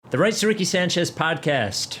The Rights to Ricky Sanchez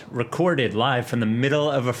podcast, recorded live from the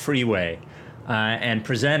middle of a freeway and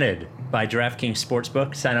presented by DraftKings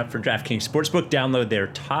Sportsbook. Sign up for DraftKings Sportsbook, download their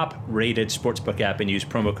top-rated sportsbook app, and use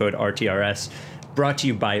promo code RTRS. Brought to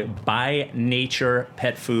you by Nature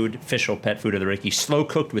Pet Food, official pet food of the Ricky. Slow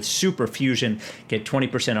cooked with super fusion. Get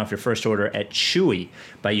 20% off your first order at Chewy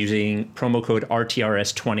by using promo code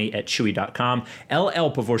RTRS20 at Chewy.com.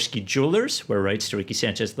 LL Pavorsky Jewelers, where Rights to Ricky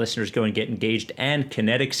Sanchez listeners go and get engaged, and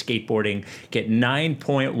Kinetic Skateboarding. Get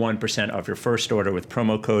 9.1% off your first order with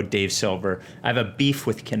promo code Dave Silver. I have a beef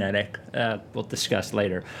with Kinetic. We'll discuss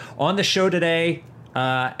later. On the show today,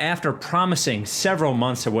 after promising several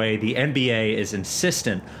months away, the NBA is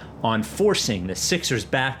insistent on forcing the Sixers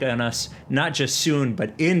back on us, not just soon,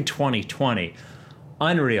 but in 2020.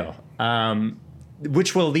 Unreal.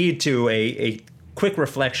 Which will lead to a quick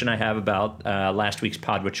reflection I have about last week's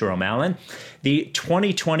pod with Jerome Allen. The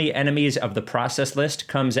 2020 Enemies of the Process list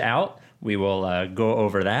comes out. We will go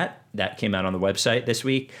over that. That came out on the website this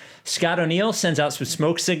week. Scott O'Neill sends out some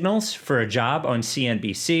smoke signals for a job on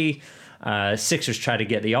CNBC. Sixers try to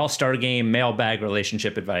get the All-Star game, mailbag,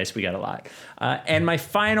 relationship advice. We got a lot. And my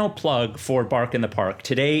final plug for Bark in the Park.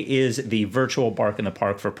 Today is the virtual Bark in the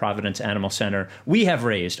Park for Providence Animal Center. We have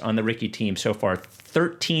raised on the Ricky team so far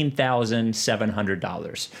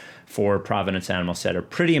 $13,700 for Providence Animal Center.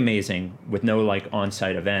 Pretty amazing with no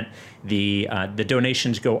on-site event. The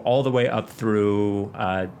donations go all the way up through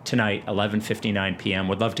tonight, 11:59 p.m.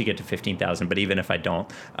 Would love to get to 15,000, but even if I don't,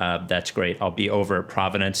 that's great. I'll be over at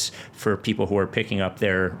Providence for people who are picking up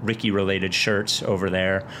their Ricky-related shirts over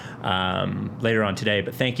there later on today.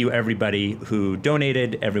 But thank you, everybody who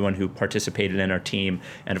donated, everyone who participated in our team,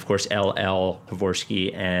 and of course, LL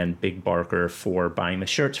Pavorsky and Big Barker for buying the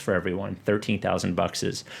shirts for everyone. $13,000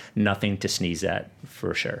 is nothing to sneeze at,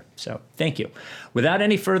 for sure. So thank you. Without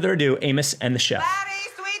any further ado, Amos and the Chef.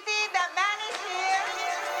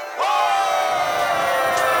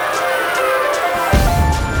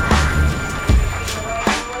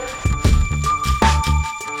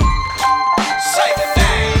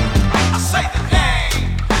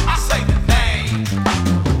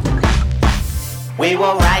 We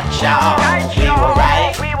were right, y'all. We were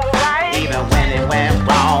right. Even when it went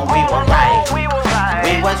wrong, we were right. We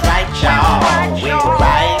was right, y'all. We were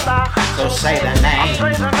right. So say the name.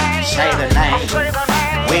 Say the name.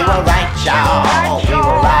 We were right, y'all. We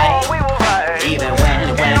were right. Even when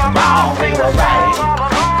it went wrong, we were right.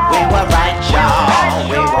 We were right, y'all.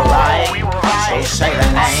 We were right. So say the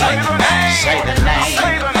name. Say the name.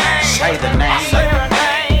 Say the name.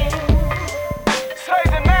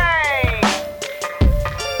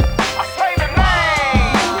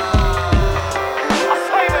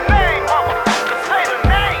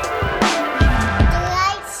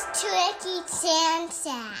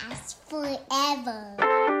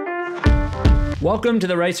 Welcome to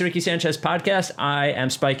the Rights to Ricky Sanchez podcast. I am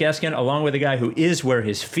Spike Eskin, along with a guy who is where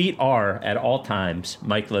his feet are at all times,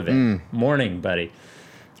 Mike Living. Morning, buddy.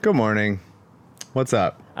 Good morning. What's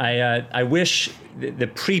up? I wish the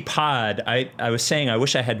pre-pod, I was saying I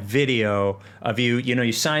wish I had video of you. You know,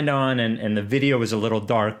 you signed on and the video was a little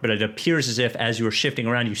dark, but it appears as if as you were shifting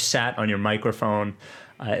around, you sat on your microphone.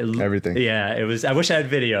 Everything. Yeah, it was. I wish I had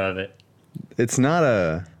video of it. It's not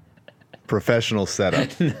a professional setup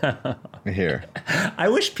here. I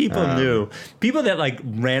wish people knew. People that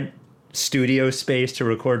rent studio space to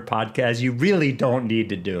record podcasts, you really don't need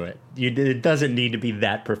to do it. It doesn't need to be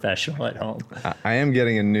that professional at home. I am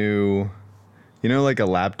getting a new, a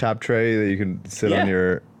laptop tray that you can sit on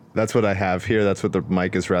your, that's what I have here. That's what the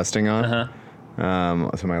mic is resting on.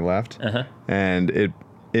 To my left. And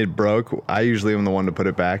it broke. I usually am the one to put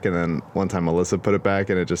it back, and then one time Melissa put it back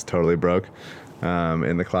and it just totally broke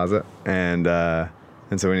in the closet. And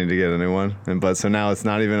so we need to get a new one. So now it's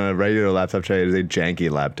not even a regular laptop tray, it is a janky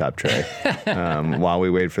laptop tray while we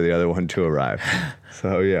wait for the other one to arrive.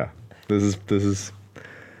 So yeah, this is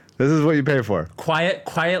what you pay for.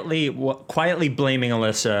 Quietly blaming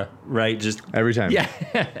Alyssa, right? Just every time. Yeah.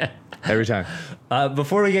 Every time.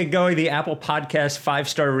 Before we get going, the Apple Podcast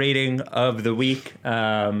 5-star rating of the week,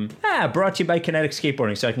 brought to you by Kinetic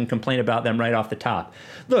Skateboarding, so I can complain about them right off the top.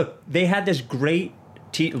 Look, they had this great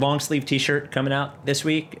long sleeve T-shirt coming out this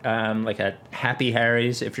week, like a Happy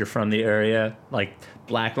Harry's if you're from the area,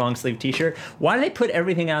 black long sleeve T-shirt. Why do they put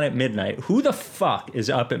everything out at midnight? Who the fuck is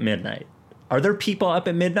up at midnight? Are there people up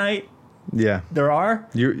at midnight? Yeah, there are.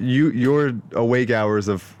 Your awake hours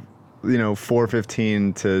of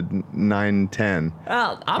 4:15 to 9:10.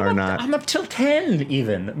 I'm up till 10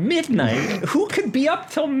 even. Midnight. Who could be up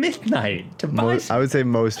till midnight to buy something? I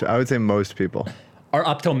would say most people are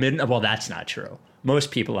up till midnight. Well, that's not true.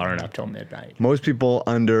 Most people aren't up till midnight. Most people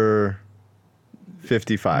under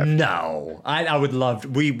 55. No, I would love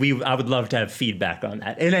I would love to have feedback on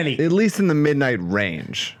that. At least in the midnight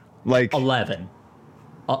range, like 11.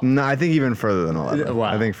 No, I think even further than 11. Wow.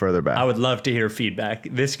 I think further back. I would love to hear feedback.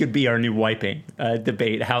 This could be our new wiping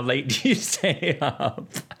debate. How late do you stay up?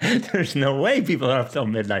 There's no way people are up till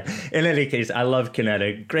midnight. In any case, I love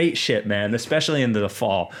Kinetic. Great shit, man, especially into the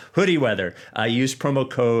fall. Hoodie weather. Use promo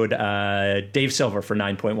code Dave Silver for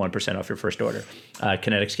 9.1% off your first order.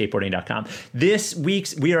 KineticSkateboarding.com. This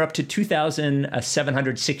week's, we are up to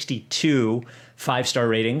 2,762 5-star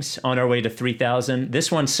ratings, on our way to 3,000. This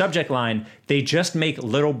one, subject line, they just make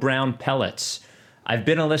little brown pellets. I've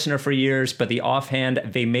been a listener for years, but the offhand,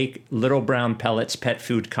 they make little brown pellets pet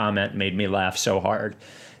food comment made me laugh so hard.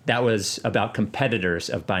 That was about competitors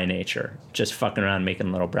of By Nature, just fucking around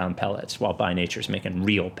making little brown pellets while By Nature's making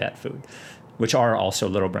real pet food, which are also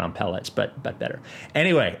little brown pellets, but better.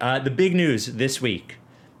 Anyway, the big news this week.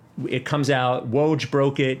 It comes out, Woj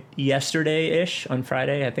broke it yesterday-ish, on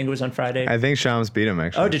Friday. I think it was on Friday. I think Shams beat him,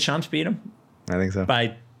 actually. Oh, did Shams beat him? I think so.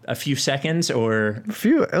 By a few seconds or?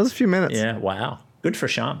 It was a few minutes. Yeah, wow. Good for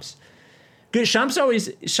Shams. Good. Shams always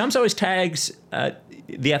tags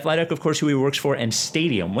The Athletic, of course, who he works for, and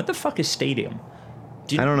Stadium. What the fuck is Stadium?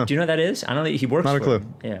 I don't know. Do you know what that is? I don't know. He works for Not a clue.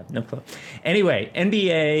 him. Yeah, no clue. Anyway,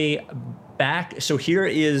 NBA back. So here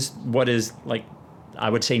is what is like, I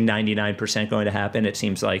would say 99% going to happen. It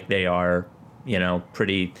seems like they are,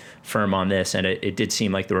 pretty firm on this, and it did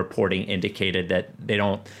seem like the reporting indicated that they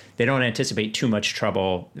don't anticipate too much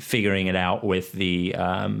trouble figuring it out with the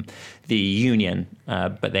union,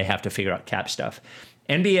 but they have to figure out cap stuff.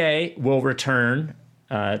 NBA will return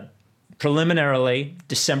preliminarily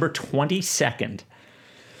December 22nd.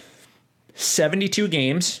 72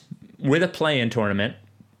 games with a play-in tournament.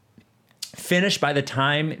 Finish by the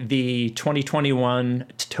time the 2021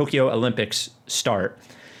 Tokyo Olympics start.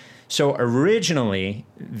 So originally,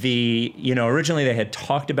 they had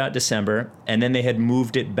talked about December, and then they had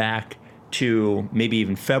moved it back to maybe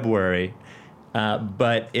even February.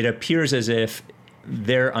 But it appears as if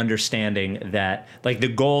they're understanding that, like, the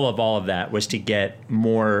goal of all of that was to get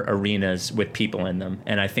more arenas with people in them.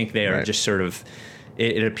 And I think they are just sort of,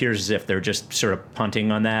 it appears as if they're just sort of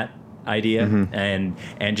punting on that idea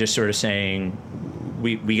and just sort of saying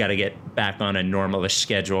we got to get back on a normalish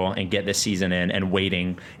schedule and get this season in, and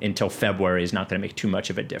waiting until February is not going to make too much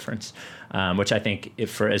of a difference, which I think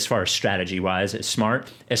as far as strategy wise is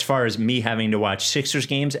smart. As far as me having to watch Sixers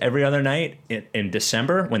games every other night in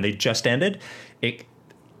December when they just ended,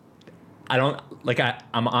 I'm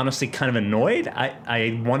honestly kind of annoyed.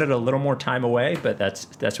 I wanted a little more time away, but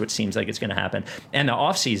that's what seems like it's going to happen. And the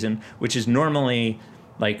off season, which is normally,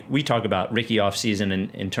 like, we talk about Ricky off season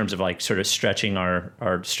in terms of like sort of stretching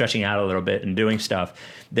stretching out a little bit and doing stuff.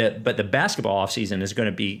 But the basketball off season is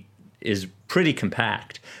pretty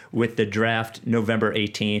compact, with the draft November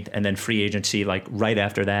 18th and then free agency like right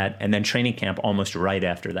after that, and then training camp almost right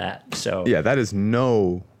after that. So yeah, that is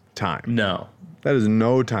no time. No. That is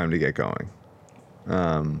no time to get going.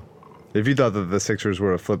 If you thought that the Sixers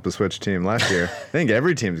were a flip the switch team last year, I think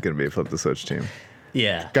every team is going to be a flip the switch team.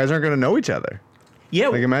 Yeah. Guys aren't going to know each other. Yeah.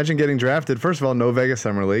 Like, imagine getting drafted. First of all, no Vegas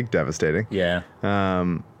Summer League, devastating. Yeah.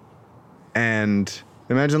 And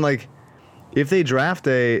imagine, like, if they draft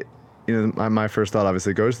my first thought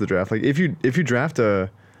obviously goes to the draft. Like, if you draft a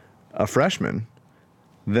freshman,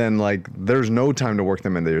 then like there's no time to work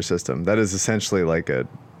them into your system. That is essentially like a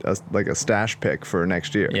stash pick for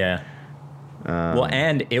next year. Yeah. Well,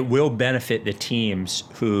 and it will benefit the teams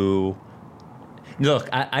who. Look,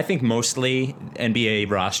 I think mostly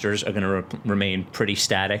NBA rosters are going to remain pretty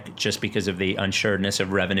static just because of the unsureness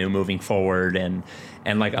of revenue moving forward and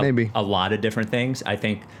like a lot of different things. I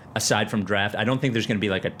think aside from draft, I don't think there's going to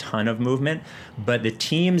be like a ton of movement, but the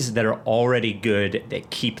teams that are already good,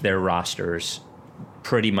 that keep their rosters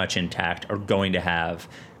pretty much intact, are going to have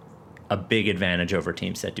a big advantage over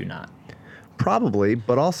teams that do not. Probably,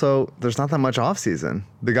 but also there's not that much off season.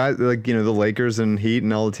 The guys, like, the Lakers and Heat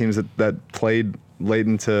and all the teams that played late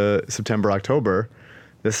into September, October,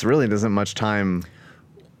 this really isn't much time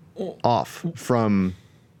off from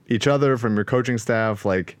each other, from your coaching staff,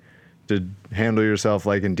 like, to handle yourself,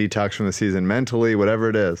 like, and detox from the season mentally, whatever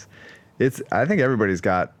it is. I think everybody's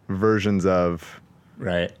got versions of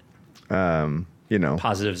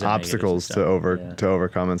positives, and obstacles to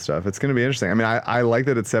overcome and stuff. It's going to be interesting. I mean, I like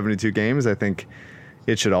that it's 72 games. I think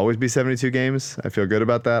it should always be 72 games. I feel good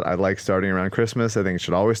about that. I like starting around Christmas. I think it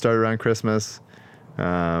should always start around Christmas.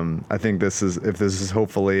 I think if this is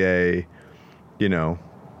hopefully a,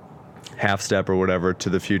 half step or whatever to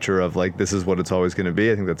the future of like, this is what it's always going to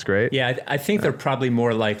be. I think that's great. Yeah, I think they're probably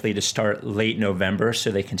more likely to start late November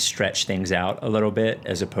so they can stretch things out a little bit,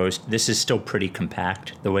 as opposed, this is still pretty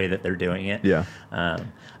compact the way that they're doing it. Yeah.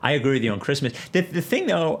 I agree with you on Christmas. The thing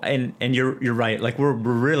though, and you're right, like we're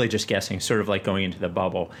really just guessing, sort of like going into the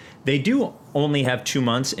bubble. They do only have 2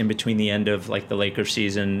 months in between the end of like the Lakers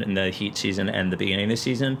season and the Heat season and the beginning of the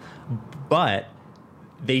season, but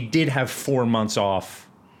they did have 4 months off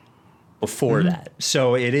before that.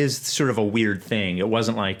 So it is sort of a weird thing. It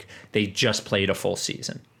wasn't like they just played a full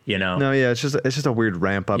season, you know? No, yeah, it's just a weird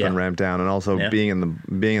ramp up and ramp down, and also being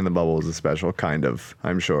in the bubble is a special kind of,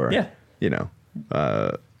 I'm sure. Yeah. You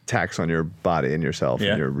know, tax on your body and yourself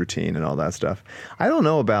and your routine and all that stuff. I don't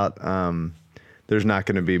know about there's not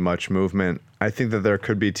going to be much movement. I think that there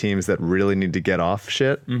could be teams that really need to get off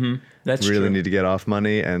shit. That's really true. need to get off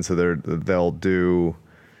money, and so they'll do,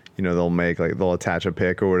 you know, they'll attach a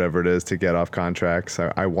pick or whatever it is to get off contracts.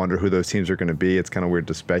 I wonder who those teams are going to be. It's kind of weird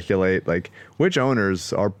to speculate, like which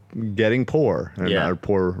owners are getting poor and are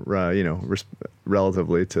poor, you know,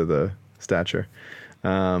 relatively to the stature.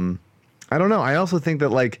 I don't know. I also think that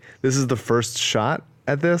like this is the first shot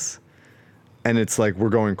at this, and it's like we're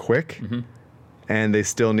going quick, and they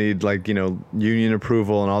still need like, you know, union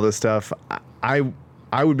approval and all this stuff. I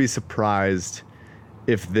would be surprised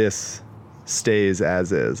if this stays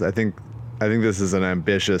as is. I think this is an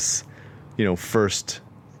ambitious, you know, first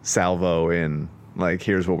salvo in like,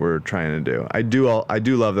 here's what we're trying to do. I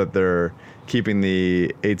do love that they're keeping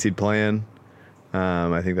the 8 seed play-in.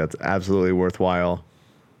 I think that's absolutely worthwhile.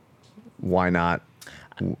 Why not?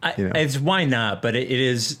 You know. It's why not, but it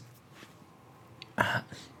is.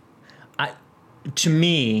 To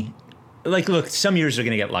me, like, look, some years they're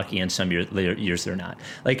going to get lucky, and some years they're not.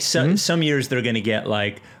 Like some years they're going to get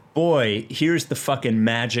like, boy, here's the fucking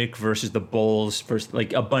Magic versus the Bulls versus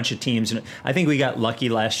like a bunch of teams. And I think we got lucky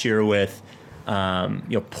last year with, you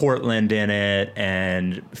know, Portland in it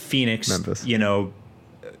and Phoenix, Memphis.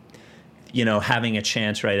 You know, having a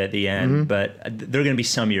chance right at the end. But there are going to be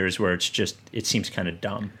some years where it seems kind of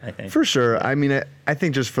dumb, I think. For sure. I mean, I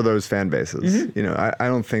think just for those fan bases, you know, I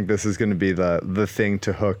don't think this is going to be the thing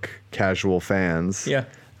to hook casual fans. Yeah.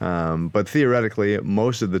 But theoretically,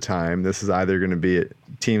 most of the time, this is either going to be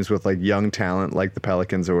teams with like young talent, like the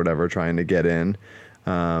Pelicans or whatever, trying to get in,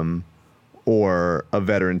 or a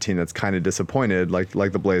veteran team that's kind of disappointed, like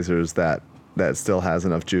the Blazers, that still has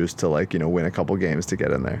enough juice to like, you know, win a couple games to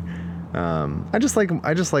get in there. I just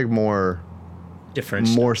like more different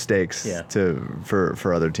stakes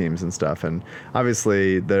for other teams and stuff. And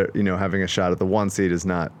obviously, you know, having a shot at the 1 seed is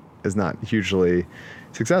not hugely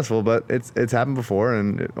successful, but it's happened before,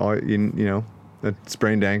 and you know, a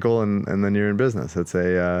sprained ankle and then you're in business. It's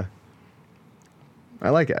I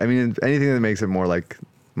like it. I mean, anything that makes it more like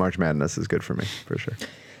March Madness is good for me, for sure.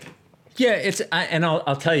 Yeah,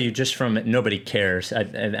 I'll tell you, just from nobody cares,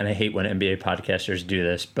 and I hate when NBA podcasters do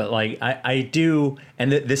this, but like I do,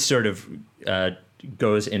 and this sort of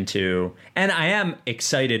goes into, and I am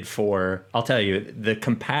excited for, I'll tell you, the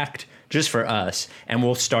compact, just for us, and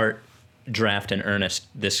we'll start draft in earnest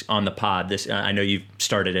this on the pod. This I know you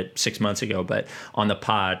started it 6 months ago, but on the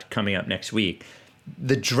pod coming up next week,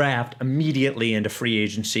 the draft immediately into free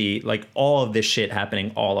agency, like all of this shit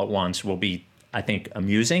happening all at once will be, I think,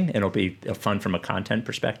 amusing, and it'll be fun from a content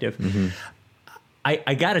perspective.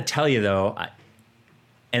 I got to tell you though,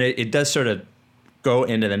 and it does sort of go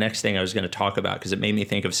into the next thing I was going to talk about, because it made me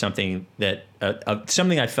think of something that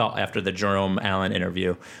something I felt after the Jerome Allen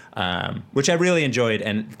interview, which I really enjoyed,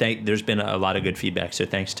 and there's been a lot of good feedback. So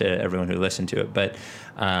thanks to everyone who listened to it. But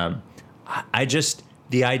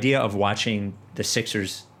the idea of watching the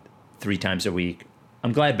Sixers 3 times a week.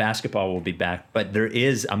 I'm glad basketball will be back, but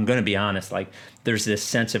I'm going to be honest, like there's this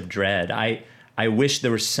sense of dread. I wish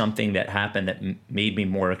there was something that happened that made me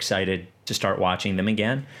more excited to start watching them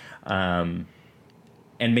again.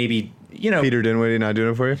 And maybe, you know, Peter Dinwiddie not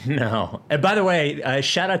doing it for you? No. And by the way,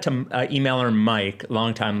 shout out to emailer Mike,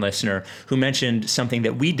 longtime listener, who mentioned something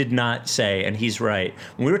that we did not say, and he's right.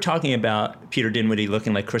 When we were talking about Peter Dinwiddie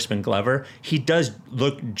looking like Crispin Glover, he does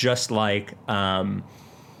look just like the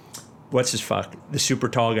super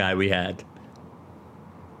tall guy we had.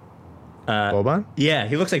 Boban? Yeah,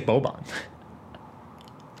 he looks like Boban.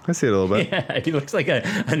 I see it a little bit. Yeah, he looks like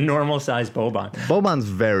a normal-sized Boban. Boban's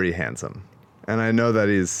very handsome, and I know that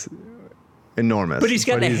he's enormous. But he's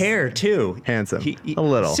got the hair, too. Handsome. A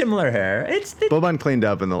little. Similar hair. Boban cleaned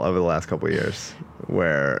up over the last couple of years,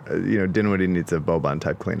 where, you know, Dinwiddie needs a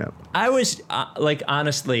Boban-type cleanup. I was, like,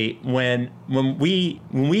 honestly, when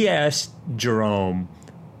we asked Jerome,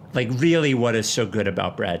 like, really what is so good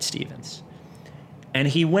about Brad Stevens? And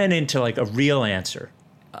he went into like a real answer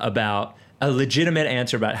about a legitimate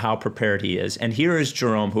answer about how prepared he is. And here is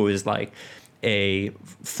Jerome, who is like a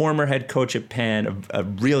former head coach at Penn, a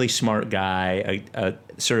really smart guy, a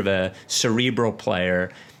sort of a cerebral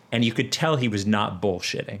player. And you could tell he was not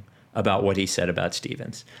bullshitting about what he said about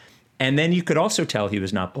Stevens. And then you could also tell he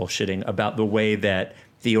was not bullshitting about the way that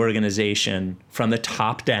the organization from the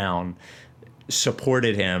top down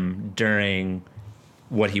supported him during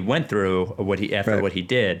what he went through, or what he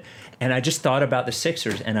did. And I just thought about the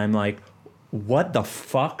Sixers, and I'm like, what the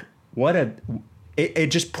fuck? It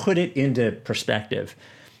just put it into perspective.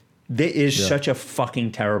 This is such a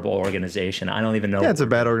fucking terrible organization. I don't even know. Yeah, it's a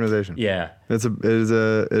bad organization. Yeah. It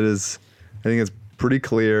is. I think it's pretty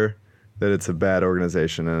clear that it's a bad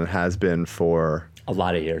organization, and it has been for a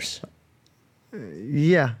lot of years.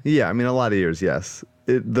 Yeah. I mean, a lot of years. Yes.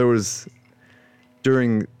 There was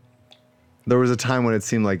a time when it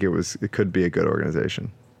seemed like it could be a good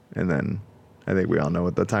organization, and then I think we all know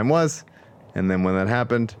what that time was. And then when that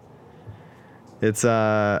happened, it's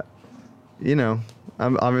I'm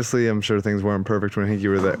sure things weren't perfect when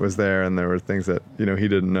Hinkie was there, and there were things that he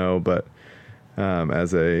didn't know. But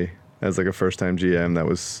as like a first-time GM that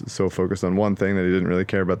was so focused on one thing that he didn't really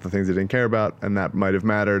care about the things he didn't care about, and that might have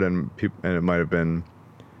mattered, and it might have been,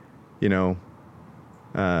 there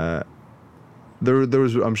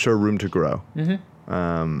was, I'm sure, room to grow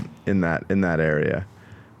in that area.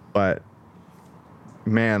 But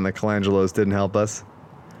man, the Colangelos didn't help us.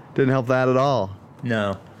 Didn't help that at all.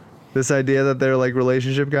 No. This idea that they're like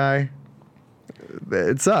relationship guy,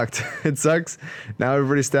 it sucked. It sucks. Now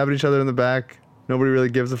everybody's stabbing each other in the back. Nobody really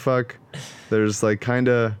gives a fuck. There's like kind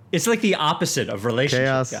of... It's like the opposite of relationship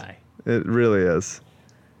chaos. Guy. It really is.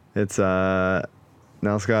 It's now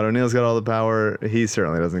Scott O'Neill's got all the power. He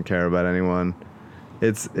certainly doesn't care about anyone.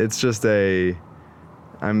 It's just I'm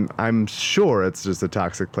sure it's just a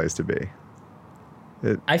toxic place to be.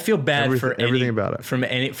 I feel bad for everything about it. For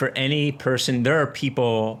any person. There are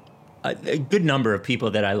people, a good number of people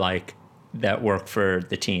that I like that work for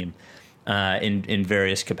the team in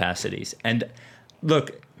various capacities. And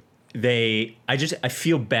look, I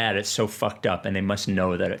feel bad. It's so fucked up, and they must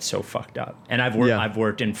know that it's so fucked up. And I've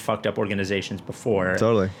worked in fucked up organizations before.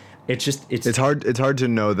 Totally. It's hard to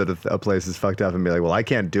know that a place is fucked up and be like, well, I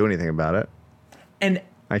can't do anything about it. And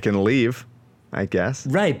I can leave, I guess.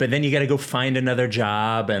 Right, but then you got to go find another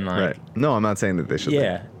job and like. Right. No, I'm not saying that they should.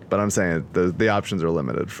 Yeah. Leave, but I'm saying the options are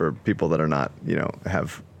limited for people that are not,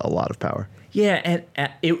 have a lot of power. Yeah, and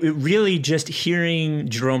it really, just hearing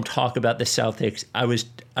Jerome talk about the Celtics, I was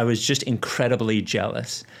just incredibly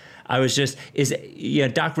jealous. I was just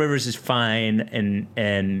Doc Rivers is fine, and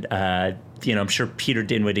I'm sure Peter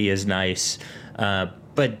Dinwiddie is nice,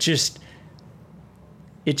 but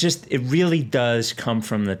it really does come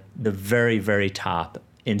from the very, very top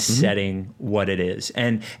in setting what it is,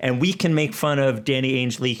 and we can make fun of Danny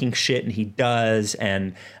Ainge leaking shit, and he does,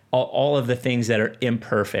 and all of the things that are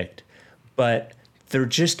imperfect. But there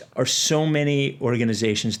just are so many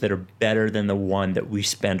organizations that are better than the one that we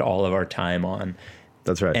spend all of our time on.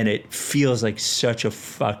 That's right. And it feels like such a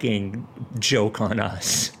fucking joke on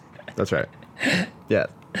us. That's right. Yeah.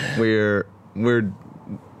 We're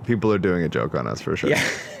people are doing a joke on us for sure. Yeah.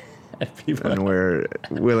 And we're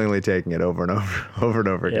willingly taking it over and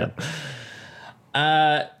over again.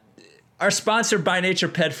 Yeah. Our sponsor, By Nature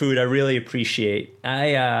Pet Food, I really appreciate.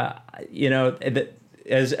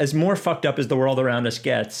 As more fucked up as the world around us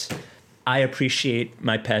gets, I appreciate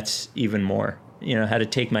my pets even more. Had to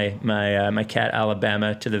take my cat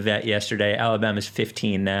Alabama to the vet yesterday. Alabama's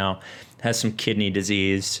 15 now, has some kidney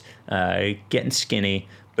disease, getting skinny,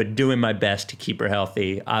 but doing my best to keep her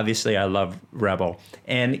healthy. Obviously, I love Rebel,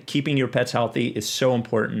 and keeping your pets healthy is so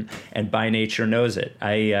important. And By Nature knows it.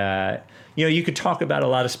 You could talk about a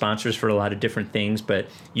lot of sponsors for a lot of different things, but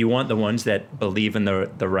you want the ones that believe in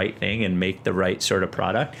the right thing and make the right sort of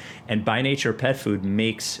product. And By Nature Pet Food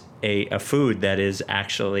makes a food that is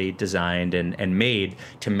actually designed and made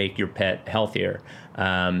to make your pet healthier,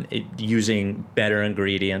 using better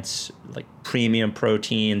ingredients like premium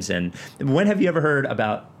proteins. And when have you ever heard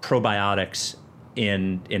about probiotics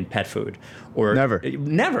in pet food? Or never,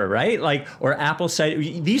 right? Like, or apple cider.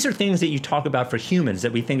 These are things that you talk about for humans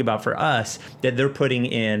that we think about for us, that they're putting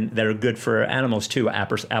in that are good for animals too.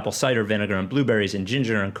 Apple cider vinegar and blueberries and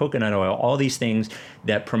ginger and coconut oil, all these things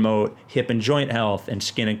that promote hip and joint health and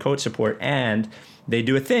skin and coat support. And they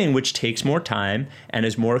do a thing which takes more time and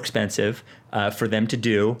is more expensive for them to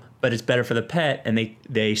do, but it's better for the pet, and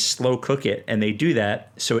they slow cook it, and they do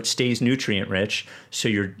that so it stays nutrient rich. So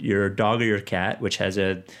your dog or your cat, which has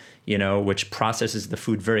which processes the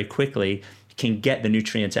food very quickly, can get the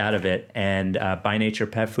nutrients out of it. And By Nature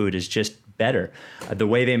pet food is just better. The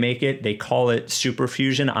way they make it, they call it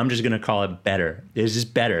superfusion. I'm just going to call it better. It's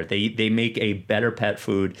just better. They make a better pet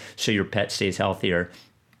food so your pet stays healthier.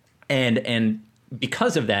 And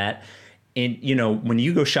because of that, and when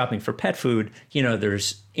you go shopping for pet food,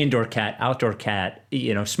 there's indoor cat, outdoor cat,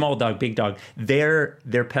 small dog, big dog. Their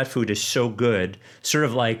pet food is so good, sort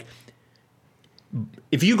of like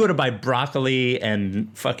if you go to buy broccoli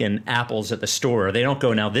and fucking apples at the store, they don't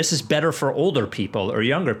go, now this is better for older people or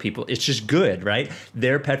younger people. It's just good, right?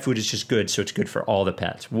 Their pet food is just good, so it's good for all the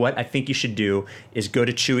pets. What I think you should do is go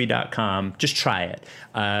to Chewy.com. Just try it.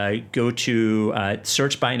 Go to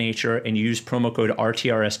search By Nature and use promo code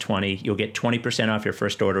RTRS20. You'll get 20% off your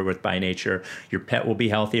first order with By Nature. Your pet will be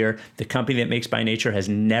healthier. The company that makes By Nature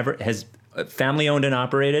has family owned and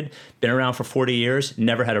operated, been around for 40 years,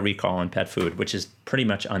 never had a recall on pet food, which is pretty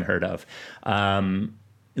much unheard of.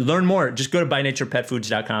 Learn more. Just go to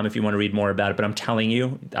bynaturepetfoods.com if you want to read more about it. But I'm telling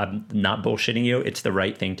you, I'm not bullshitting you. It's the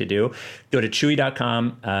right thing to do. Go to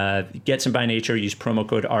chewy.com, get some By Nature, use promo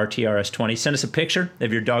code RTRS20. Send us a picture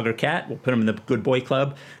of your dog or cat. We'll put them in the Good Boy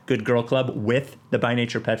Club, Good Girl Club with the By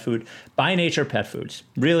Nature pet food. By Nature pet foods.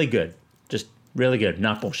 Really good. Just really good.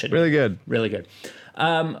 Not bullshitting. Really good. Really good.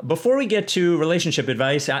 Before we get to relationship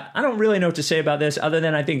advice, I don't really know what to say about this other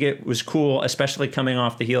than I think it was cool, especially coming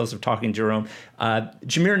off the heels of talking to Jerome.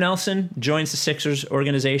 Jameer Nelson joins the Sixers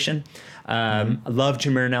organization. I love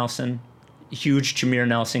Jameer Nelson. Huge Jameer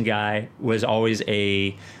Nelson guy. Was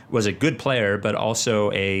a good player, but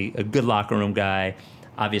also a good locker room guy.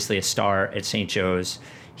 Obviously a star at St. Joe's.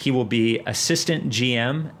 He will be assistant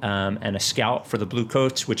GM and a scout for the Blue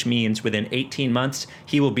Coats, which means within 18 months,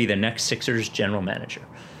 he will be the next Sixers general manager.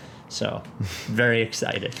 So, very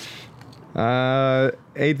excited.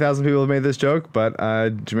 8,000 people have made this joke, but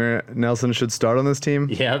Jameer Nelson should start on this team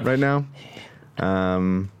right now.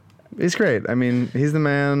 He's great. I mean, he's the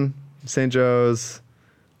man. St. Joe's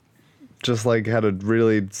just had a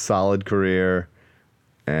really solid career.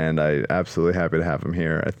 And I'm absolutely happy to have him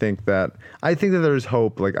here. I think that there's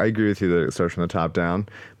hope. I agree with you that it starts from the top down,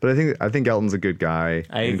 but I think Elton's a good guy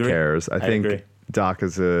and cares. I think Doc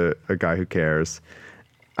is a guy who cares.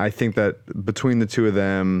 I think that between the two of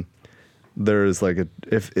them, there's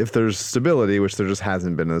if there's stability, which there just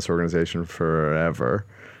hasn't been in this organization forever.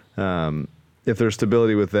 If there's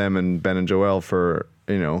stability with them and Ben and Joel for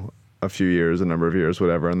a few years, a number of years,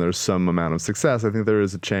 whatever, and there's some amount of success, I think there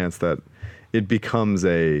is a chance that it becomes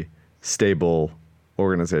a stable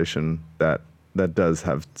organization that does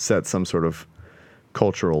have set some sort of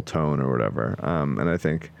cultural tone or whatever. And I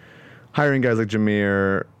think hiring guys like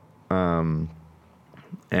Jameer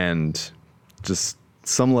and just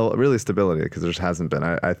some level, really stability, because there just hasn't been.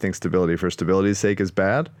 I think stability for stability's sake is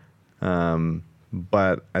bad.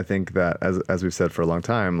 But I think that, as we've said for a long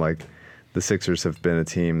time, the Sixers have been a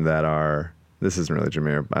team that are, this isn't really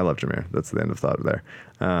Jameer. I love Jameer. That's the end of thought there.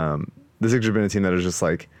 The Sixers have been a team that is just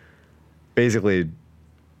basically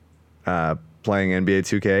playing NBA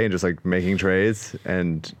 2K and just making trades,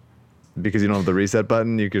 and because you don't have the reset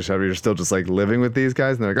button, you're still just living with these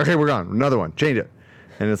guys, and they're okay, we're gone, another one, change it,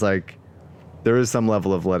 and it's there is some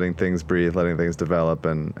level of letting things breathe, letting things develop,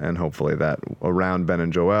 and hopefully that around Ben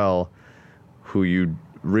and Joel, who you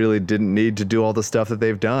really didn't need to do all the stuff that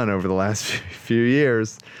they've done over the last few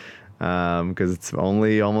years. Because it's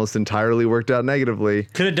only almost entirely worked out negatively.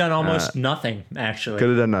 Could have done almost nothing, actually. Could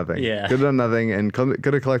have done nothing. Yeah. Could have done nothing, and could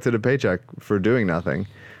have collected a paycheck for doing nothing.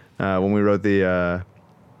 When we wrote the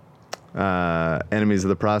Enemies of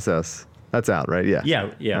the Process, that's out, right? Yeah.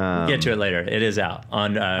 Yeah. We'll get to it later. It is out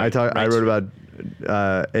on. I wrote about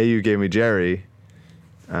AU gave me Jerry,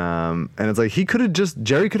 and it's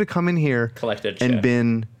Jerry could have come in here, collected and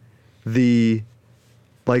been the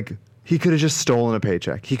he could have just stolen a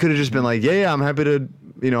paycheck. He could have just been I'm happy to,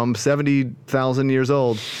 I'm 70,000 years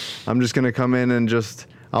old. I'm just going to come in and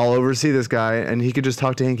I'll oversee this guy. And he could just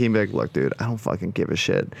talk to Hinkie and be look, dude, I don't fucking give a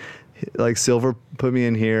shit. Silver put me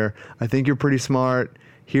in here. I think you're pretty smart.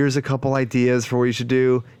 Here's a couple ideas for what you should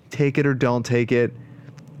do. Take it or don't take it.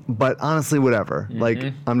 But honestly, whatever.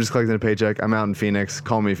 I'm just collecting a paycheck. I'm out in Phoenix.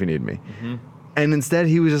 Call me if you need me. Mm-hmm. And instead,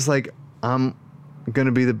 he was just I'm going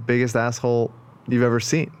to be the biggest asshole you've ever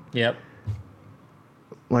seen. Yep.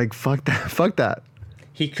 Fuck that.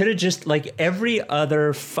 He could have just every other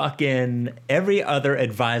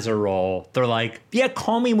advisor role. They're yeah,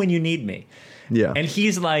 call me when you need me. Yeah. And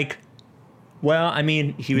he's well, I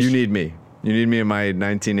mean, he was. You need me. You need me in my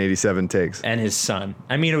 1987 takes. And his son.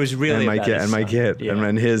 I mean, it was really And my about kid. his And my son. kid. Yeah.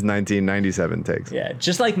 And his 1997 takes. Yeah,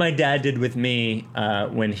 just like my dad did with me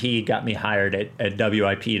when he got me hired at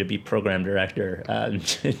WIP to be program director.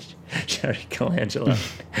 Jerry Colangelo.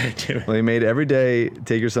 Well, he made every day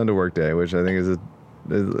take your son to work day, which I think is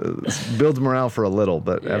builds morale for a little,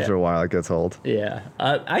 but after a while it gets old. Yeah,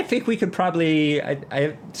 I think we could probably. I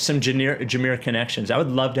have some Jameer connections. I would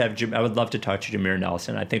love to have. I would love to talk to Jameer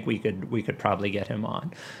Nelson. I think we could probably get him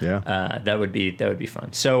on. Yeah, that would be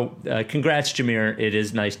fun. So, congrats, Jameer. It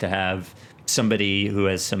is nice to have somebody who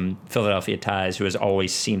has some Philadelphia ties, who has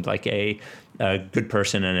always seemed like a good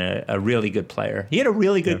person and a really good player. He had a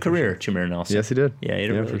really good career, Jameer Nelson. Yes, he did. Yeah, he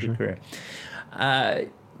had a really good career.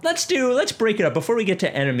 Let's break it up before we get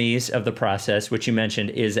to Enemies of the Process, which you mentioned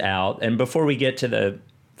is out, and before we get to the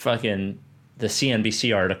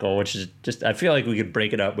CNBC article, which is just, I feel like we could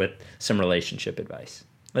break it up with some relationship advice.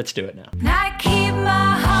 Let's do it now. I keep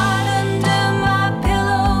my heart under my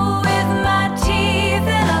pillow with my teeth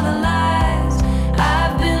and other lies.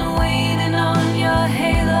 I've been waiting on your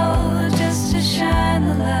halo just to shine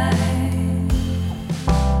the light.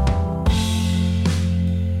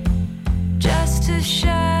 Just to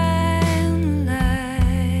shine the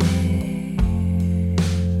light.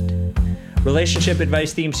 Relationship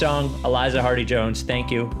advice theme song, Eliza Hardy-Jones. Thank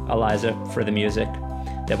you, Eliza, for the music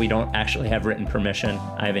that we don't actually have written permission.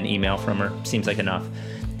 I have an email from her. Seems like enough.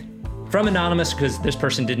 From Anonymous, because this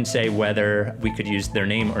person didn't say whether we could use their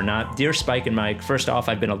name or not. Dear Spike and Mike, first off,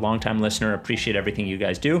 I've been a longtime listener. Appreciate everything you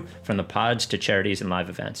guys do, from the pods to charities and live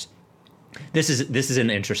events. This is an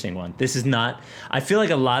interesting one. This is not. I feel like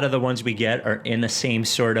a lot of the ones we get are in the same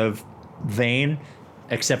sort of vein,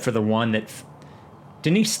 except for the one that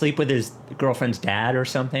didn't he sleep with his girlfriend's dad or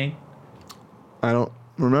something? I don't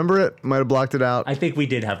remember it. Might have blocked it out. I think we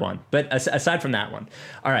did have one, but aside from that one,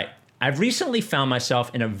 all right. I've recently found myself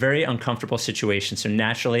in a very uncomfortable situation, so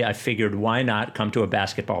naturally I figured why not come to a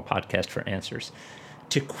basketball podcast for answers.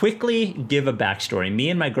 To quickly give a backstory, me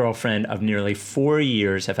and my girlfriend of nearly 4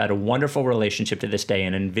 years have had a wonderful relationship to this day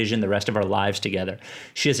and envision the rest of our lives together.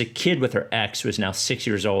 She has a kid with her ex who is now 6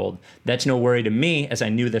 years old. That's no worry to me, as I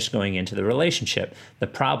knew this going into the relationship. The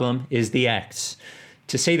problem is the ex.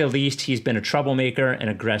 To say the least, he's been a troublemaker and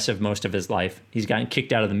aggressive most of his life. He's gotten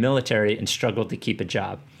kicked out of the military and struggled to keep a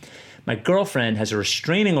job. My girlfriend has a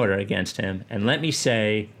restraining order against him, and let me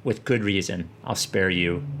say, with good reason. I'll spare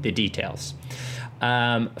you the details.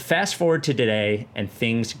 Fast forward to today, and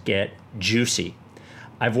things get juicy.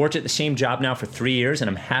 I've worked at the same job now for 3 years, and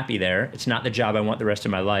I'm happy there. It's not the job I want the rest of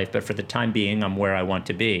my life, but for the time being, I'm where I want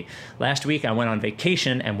to be. Last week, I went on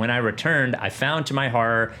vacation, and when I returned, I found to my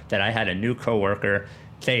horror that I had a new coworker.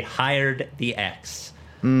 They hired the ex.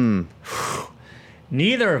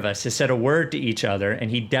 Neither of us has said a word to each other,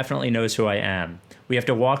 and he definitely knows who I am. We have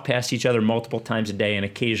to walk past each other multiple times a day and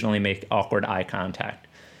occasionally make awkward eye contact.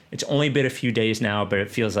 It's only been a few days now, but it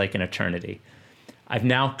feels like an eternity. I've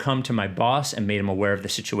now come to my boss and made him aware of the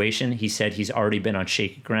situation. He said he's already been on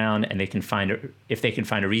shaky ground, and if they can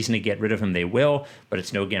find a reason to get rid of him, they will, but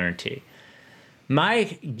it's no guarantee.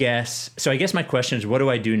 I guess my question is, what do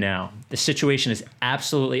I do now? The situation is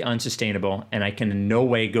absolutely unsustainable, and I can in no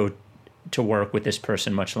way go to work with this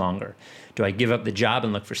person much longer. Do I give up the job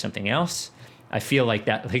and look for something else? I feel like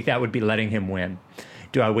that would be letting him win.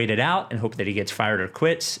 Do I wait it out and hope that he gets fired or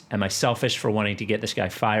quits? Am I selfish for wanting to get this guy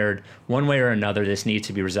fired? One way or another, this needs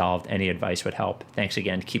to be resolved. Any advice would help. Thanks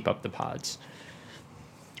again. Keep up the pods.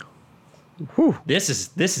 Whew. This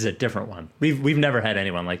is a different one. We've never had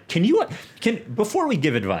anyone like. Before we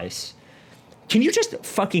give advice, can you just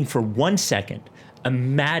fucking for 1 second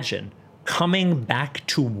imagine coming back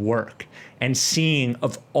to work and seeing,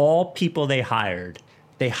 of all people they hired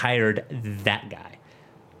that guy?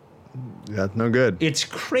 That's no good. It's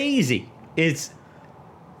crazy. It's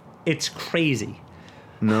crazy.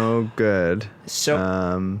 No good.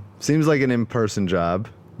 So seems like an in-person job,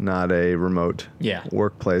 not a remote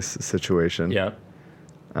workplace situation. Yeah.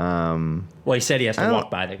 Well, he said he has to walk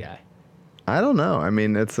by the guy. I don't know. I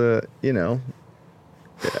mean, it's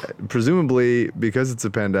presumably because it's a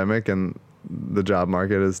pandemic and the job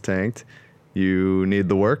market is tanked, you need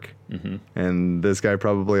the work. Mm-hmm. And this guy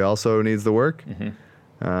probably also needs the work. Mm-hmm.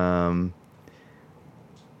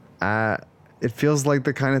 It feels like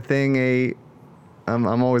the kind of thing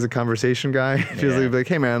I'm always a conversation guy. It feels like,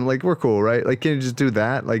 hey man, like we're cool, right? Like, can you just do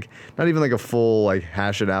that? Like, not even like a full, like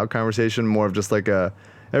hash it out conversation, more of just like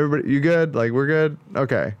everybody, you good? Like, we're good?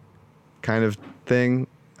 Okay. Kind of thing.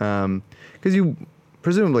 'Cause you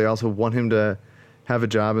presumably also want him to have a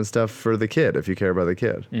job and stuff for the kid if you care about the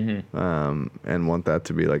kid. Mm-hmm. And want that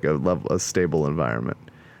to be like a stable environment.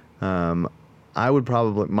 I would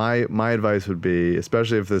probably my advice would be,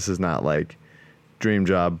 especially if this is not like dream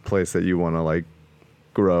job place that you want to like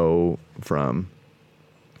grow from,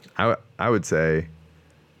 I would say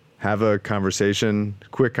have a conversation,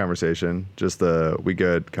 quick conversation, just the we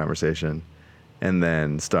good conversation, and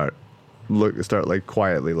then start like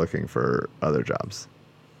quietly looking for other jobs.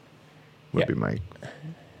 Would be my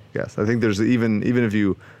guess. I think there's even if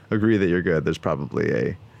you agree that you're good, there's probably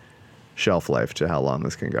a shelf life to how long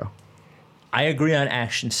this can go. I agree on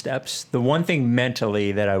action steps. The one thing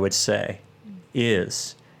mentally that I would say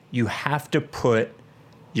is you have to put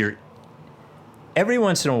your every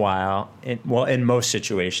once in a while, in most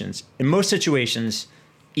situations,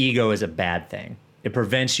 ego is a bad thing. It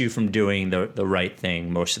prevents you from doing the right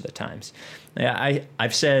thing most of the times.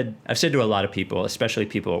 I've said to a lot of people, especially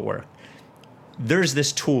people at work, there's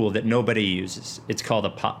this tool that nobody uses. It's called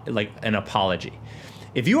an apology.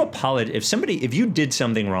 If you did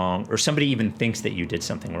something wrong, or somebody even thinks that you did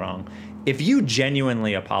something wrong, if you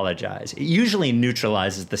genuinely apologize, it usually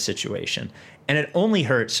neutralizes the situation, and it only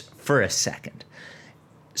hurts for a second.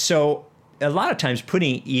 So a lot of times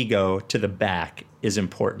putting ego to the back is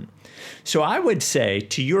important. So I would say,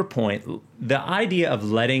 to your point, the idea of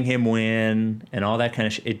letting him win and all that kind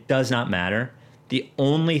of shit, it does not matter. The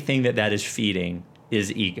only thing that is feeding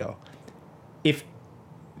is ego.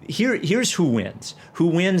 Here's who wins. Who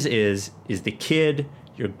wins is the kid,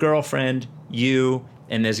 your girlfriend, you,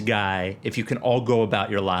 and this guy, if you can all go about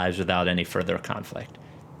your lives without any further conflict.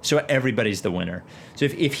 So everybody's the winner. So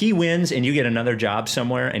if he wins and you get another job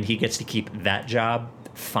somewhere and he gets to keep that job,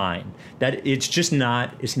 fine.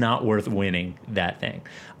 It's not worth winning that thing.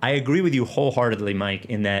 I agree with you wholeheartedly, Mike,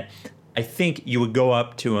 in that I think you would go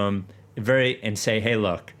up to him and say, hey,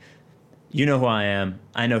 look, you know who I am.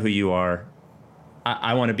 I know who you are.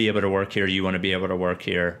 I want to be able to work here. You want to be able to work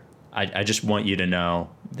here. I just want you to know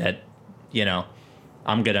that,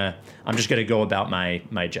 I'm just gonna go about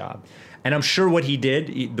my job. And I'm sure what he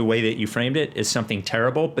did, the way that you framed it, is something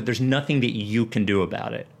terrible, but there's nothing that you can do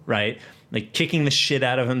about it, right? Like kicking the shit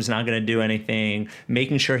out of him is not going to do anything.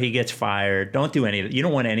 Making sure he gets fired. Don't do any of it. You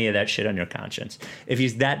don't want any of that shit on your conscience. If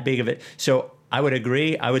he's that big of it. So I would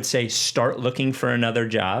agree. I would say start looking for another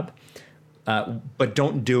job, but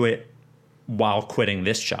don't do it while quitting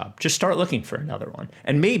this job. Just start looking for another one.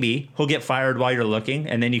 And maybe he'll get fired while you're looking,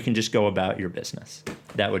 and then you can just go about your business.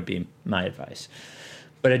 That would be my advice.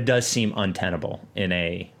 But it does seem untenable in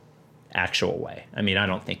a actual way. I mean, I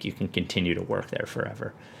don't think you can continue to work there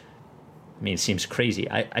forever. I mean, it seems crazy.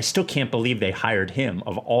 I still can't believe they hired him,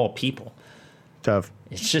 of all people. Tough.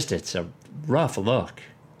 It's a rough look.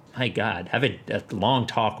 My God, have a long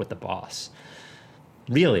talk with the boss.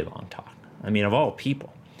 Really long talk. I mean, of all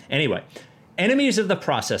people. Anyway, enemies of the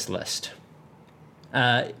process list.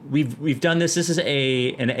 We've done this. This is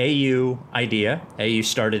an AU idea. AU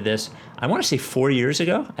started this, I want to say 4 years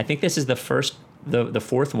ago. I think this is the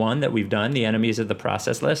fourth one that we've done, the enemies of the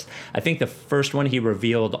process list. I think the first one he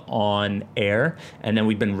revealed on air, and then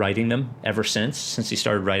we've been writing them ever since he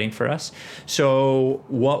started writing for us. So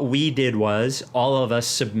what we did was all of us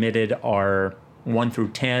submitted our 1 through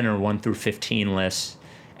 10 or 1 through 15 lists,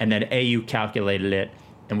 and then AU calculated it,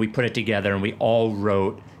 and we put it together, and we all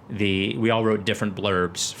wrote different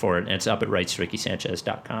blurbs for it, and it's up at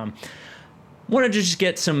writesrickysanchez.com. Wanted to just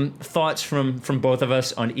get some thoughts from both of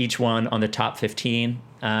us on each one on the top 15.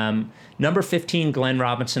 Number 15, Glenn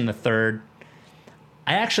Robinson III.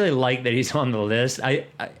 I actually like that he's on the list.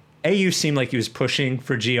 AU seemed like he was pushing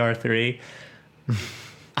for GR3.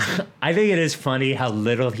 I think it is funny how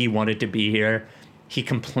little he wanted to be here. He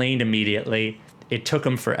complained immediately. It took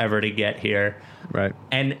him forever to get here. Right.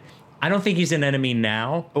 And I don't think he's an enemy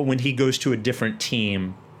now, but when he goes to a different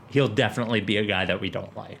team, he'll definitely be a guy that we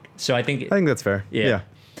don't like. So I think that's fair. Yeah.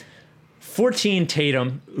 14,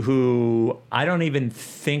 Tatum, who I don't even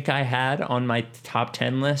think I had on my top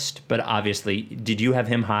 10 list, but obviously, did you have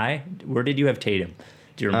him high? Where did you have Tatum?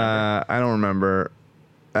 Do you remember? I don't remember.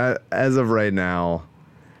 As of right now,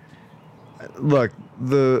 look,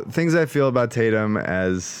 the things I feel about Tatum,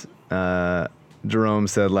 as Jerome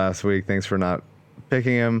said last week, thanks for not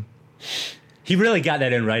picking him. He really got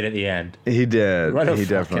that in right at the end. He did. He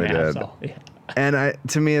definitely did. Yeah. And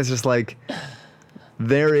to me, it's just like,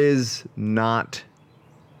 there is not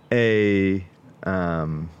a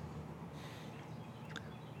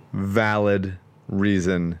valid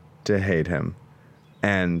reason to hate him.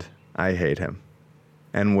 And I hate him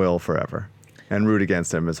and will forever and root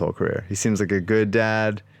against him his whole career. He seems like a good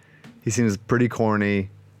dad. He seems pretty corny.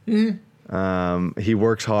 Mm-hmm. He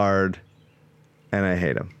works hard, and I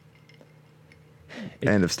hate him.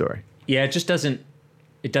 End of story. Yeah, it just doesn't.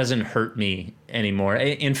 it doesn't hurt me anymore.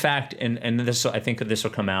 In fact, and this, I think this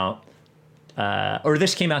will come out, or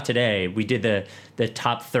this came out today. We did the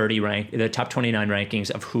top 30 the top 29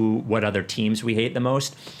 rankings of what other teams we hate the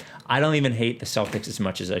most. I don't even hate the Celtics as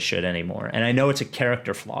much as I should anymore. And I know it's a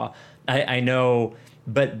character flaw. I know,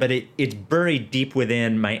 but it's buried deep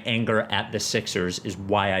within my anger at the Sixers is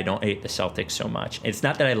why I don't hate the Celtics so much. It's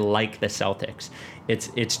not that I like the Celtics.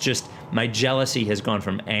 It's just my jealousy has gone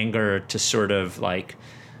from anger to sort of like,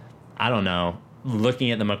 I don't know,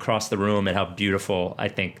 looking at them across the room at how beautiful I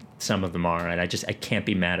think some of them are, and I can't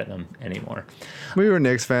be mad at them anymore. We were a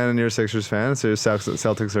Knicks fan and you're a Sixers fan, so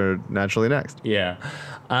Celtics are naturally next. Yeah.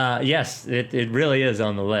 Yes, it really is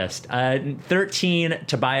on the list. 13,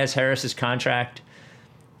 Tobias Harris's contract.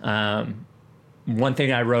 One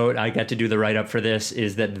thing I wrote, I got to do the write-up for this,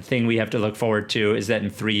 is that the thing we have to look forward to is that in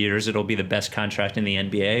 3 years it'll be the best contract in the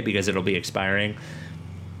NBA because it'll be expiring.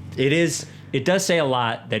 It does say a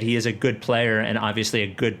lot that he is a good player and obviously a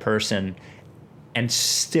good person, and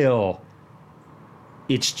still,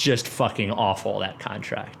 it's just fucking awful, that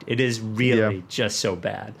contract. It is really just so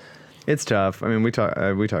bad. It's tough. I mean, we talked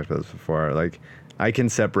about this before. Like, I can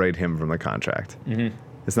separate him from the contract. Mm-hmm.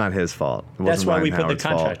 It's not his fault. That's why we put the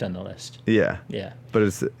contract on the list. Yeah. Yeah.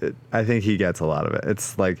 But I think he gets a lot of it.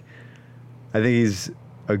 It's like, I think he's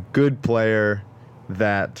a good player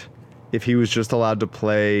that if he was just allowed to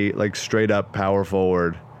play like straight up power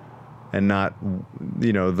forward and not,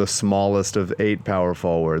 the smallest of 8 power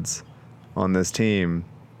forwards on this team,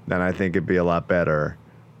 then I think it'd be a lot better.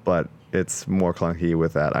 But it's more clunky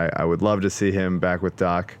with that. I would love to see him back with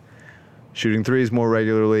Doc, shooting threes more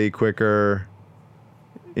regularly, quicker,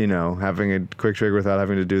 having a quick trigger without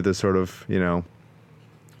having to do this sort of,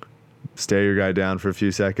 stare your guy down for a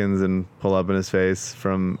few seconds and pull up in his face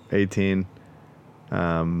from 18.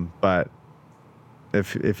 But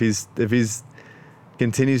if he's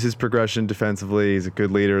continues his progression defensively, he's a good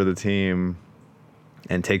leader of the team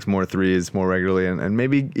and takes more threes more regularly and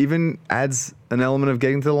maybe even adds an element of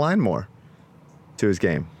getting to the line more to his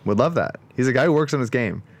game. Would love that. He's a guy who works on his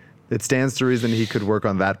game. It stands to reason he could work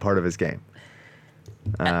on that part of his game.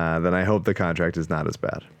 Then I hope the contract is not as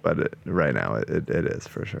bad. But right now it is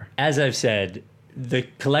for sure. As I've said, the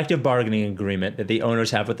collective bargaining agreement that the owners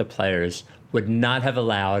have with the players would not have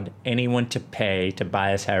allowed anyone to pay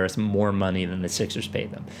Tobias Harris more money than the Sixers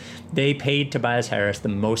paid them. They paid Tobias Harris the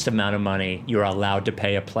most amount of money you're allowed to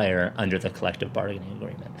pay a player under the collective bargaining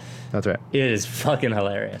agreement. That's right. It is fucking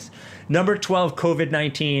hilarious. Number 12,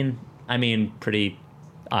 COVID-19. I mean, pretty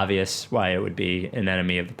obvious why it would be an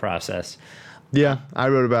enemy of the process. Yeah, I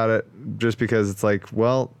wrote about it just because it's like,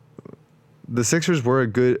 well, the Sixers were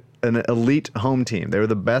an elite home team. They were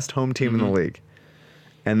the best home team in the league.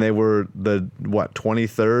 And they were the,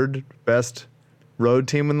 23rd best road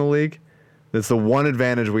team in the league? That's the one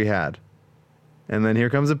advantage we had. And then here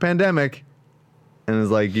comes a pandemic, and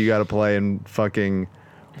it's like, you got to play in fucking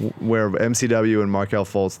where MCW and Markelle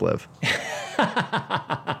Fultz live.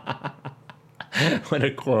 What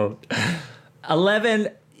a quote. 11,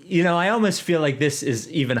 I almost feel like this is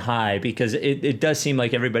even high because it does seem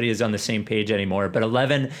like everybody is on the same page anymore. But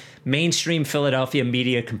 11, mainstream Philadelphia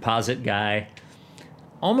media composite guy.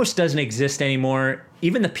 Almost doesn't exist anymore.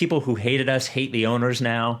 Even the people who hated us hate the owners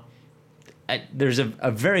now. There's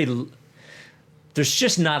there's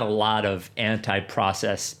just not a lot of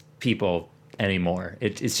anti-process people anymore.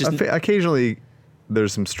 It's just occasionally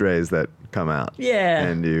there's some strays that come out. Yeah.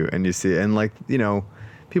 And you see, and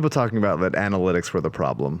people talking about that analytics were the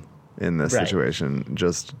problem in this situation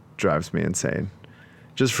just drives me insane.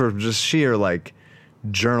 Just for sheer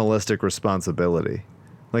journalistic responsibility.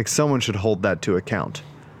 Someone should hold that to account.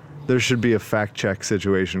 There should be a fact check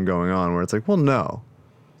situation going on where it's like, well, no.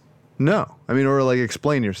 I mean, or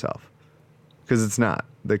explain yourself, because it's not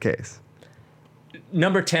the case.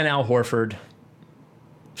 Number 10, Al Horford.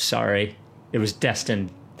 Sorry, it was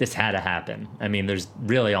destined. This had to happen. I mean, there's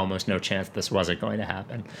really almost no chance this wasn't going to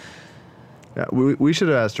happen. Yeah, we should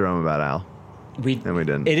have asked Jerome about Al. And we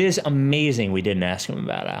didn't. It is amazing we didn't ask him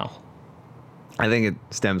about Al. I think it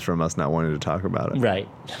stems from us not wanting to talk about it. Right.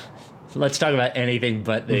 Let's talk about anything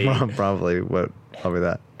but the... Probably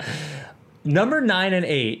that. Number 9 and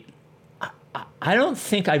 8. I don't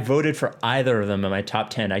think I voted for either of them in my top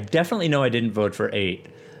 10. I definitely know I didn't vote for 8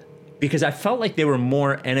 because I felt like they were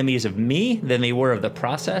more enemies of me than they were of the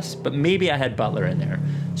process, but maybe I had Butler in there.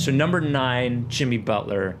 So number 9, Jimmy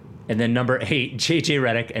Butler, and then number 8, JJ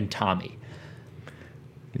Redick and Tommy.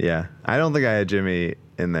 Yeah. I don't think I had Jimmy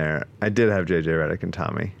in there. I did have JJ Redick and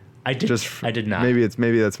Tommy. I did not.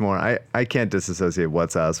 Maybe that's more. I can't disassociate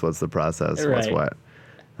what's us, what's the process, what's what.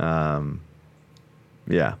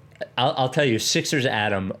 Yeah. I'll tell you, Sixers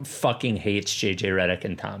Adam fucking hates JJ Redick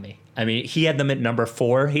and Tommy. I mean, he had them at number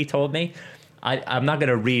 4, he told me. I'm not going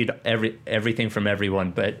to read everything from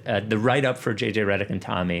everyone, but the write-up for JJ Redick and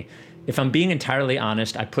Tommy, if I'm being entirely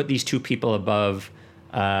honest, I put these two people above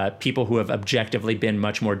people who have objectively been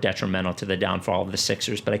much more detrimental to the downfall of the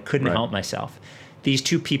Sixers, but I couldn't help myself. These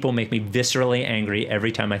two people make me viscerally angry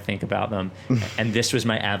every time I think about them, and this was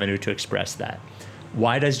my avenue to express that.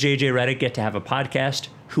 Why does JJ Redick get to have a podcast?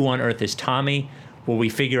 Who on earth is Tommy? Will we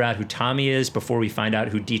figure out who Tommy is before we find out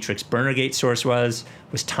who Dietrich's Burnergate source was?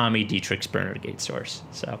 Was Tommy Dietrich's Burnergate source?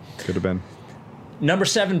 So could have been. Number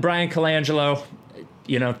 7, Brian Colangelo.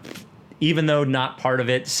 You know, even though not part of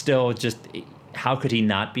it, still just how could he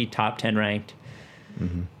not be top 10 ranked?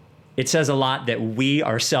 Mm-hmm. It says a lot that we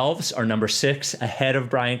ourselves are number 6 ahead of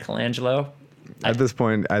Brian Colangelo. At this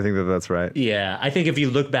point, I think that that's right. Yeah, I think if you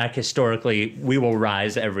look back historically, we will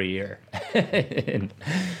rise every year.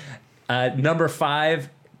 Number 5,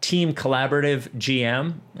 team collaborative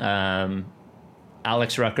GM.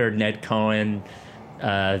 Alex Rucker, Ned Cohen,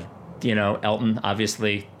 Elton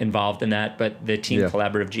obviously involved in that, but the team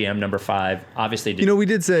collaborative GM number 5 obviously did. We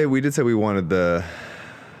did say we wanted the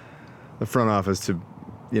front office to,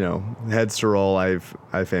 heads to roll. I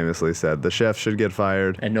famously said the chef should get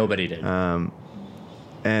fired, and nobody did.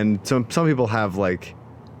 And some people have at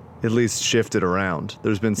least shifted around.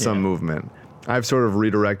 There's been some movement. I've sort of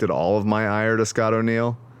redirected all of my ire to Scott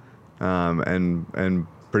O'Neill, and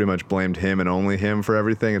pretty much blamed him and only him for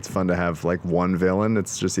everything. It's fun to have one villain.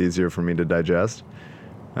 It's just easier for me to digest.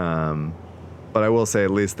 But I will say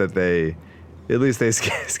at least they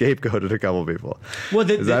scapegoated a couple people.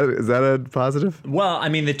 Well, is that a positive? Well, I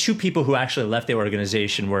mean, the two people who actually left the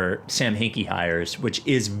organization were Sam Hinkie hires, which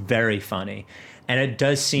is very funny. And it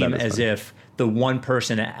does seem as if the one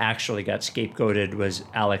person that actually got scapegoated was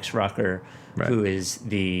Alex Rucker, who is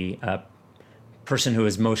the person who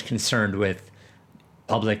is most concerned with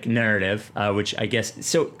public narrative, which I guess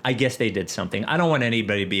they did something. I don't want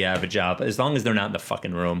anybody to be out of a job as long as they're not in the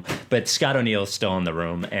fucking room. But Scott O'Neill is still in the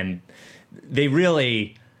room, and they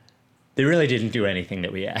really didn't do anything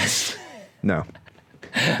that we asked. No.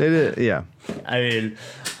 They did, yeah. I mean,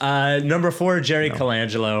 number 4, Jerry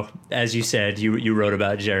Colangelo. As you said, you wrote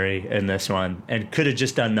about Jerry in this one, and could have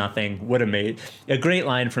just done nothing. Would have made a great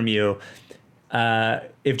line from you.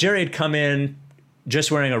 If Jerry had come in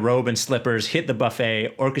just wearing a robe and slippers, hit the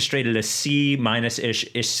buffet, orchestrated a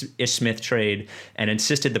C-ish Smith trade, and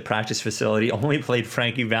insisted the practice facility only played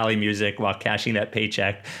Frankie Valli music while cashing that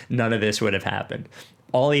paycheck, none of this would have happened.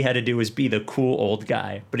 All he had to do was be the cool old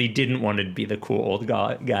guy, but he didn't want to be the cool old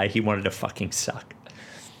guy. He wanted to fucking suck.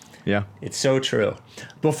 Yeah. It's so true.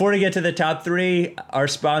 Before we get to the top 3, our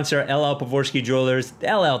sponsor, LL Pavorsky Jewelers.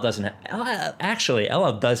 LL does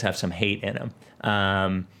have some hate in him.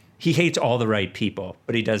 He hates all the right people,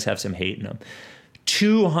 but he does have some hate in him.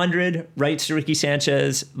 200 Rights to Ricky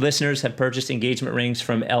Sanchez listeners have purchased engagement rings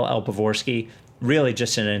from LL Pavorsky. Really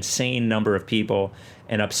just an insane number of people,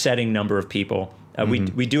 an upsetting number of people.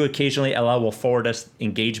 We do occasionally, LL will forward us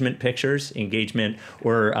engagement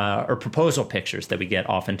or proposal pictures that we get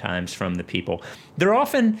oftentimes from the people. They're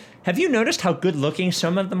often, have you noticed how good looking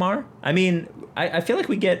some of them are? I mean, I feel like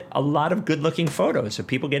we get a lot of good looking photos of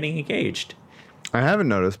people getting engaged. I haven't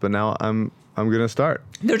noticed, but now I'm gonna start.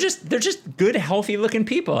 They're just good, healthy looking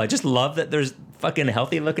people. I just love that there's fucking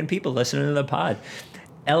healthy looking people listening to the pod.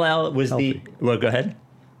 LL was healthy. Well, go ahead.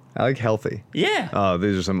 I like healthy. Yeah. Oh,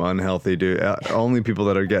 these are some unhealthy dude. Only people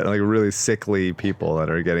that are getting really sickly people that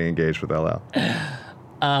are getting engaged with LL.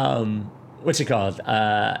 What's it called?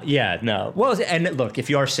 Yeah, no. Well, and look, if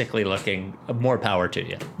you are sickly looking, more power to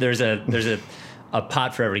you. There's a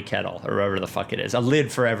pot for every kettle, or whatever the fuck it is. A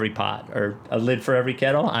lid for every pot, or a lid for every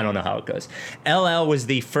kettle. I don't know how it goes. LL was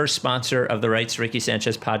the first sponsor of the Rights to Ricky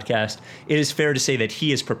Sanchez podcast. It is fair to say that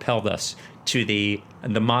he has propelled us to the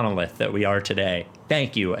monolith that we are today.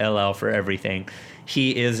 Thank you, LL, for everything.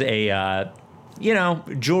 He is a,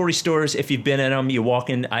 jewelry stores, if you've been in them, you walk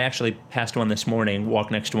in. I actually passed one this morning, walked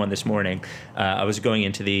next to one this morning. I was going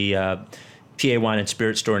into the PA Wine and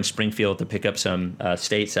Spirit store in Springfield to pick up some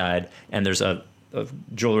stateside, and there's a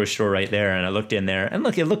jewelry store right there, and I looked in there, and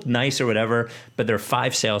look, it looked nice or whatever, but there are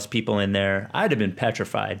 5 salespeople in there. I'd have been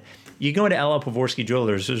petrified. You go into LL Pavorsky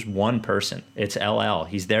Jewelers, there's one person. It's LL.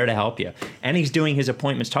 He's there to help you. And he's doing his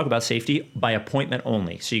appointments, talk about safety, by appointment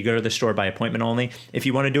only. So you go to the store by appointment only. If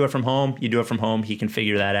you want to do it from home, you do it from home. He can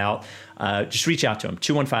figure that out. Just reach out to him,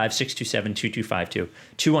 215-627-2252,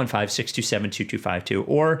 215-627-2252.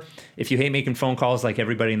 Or if you hate making phone calls like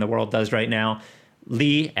everybody in the world does right now,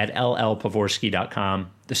 Lee at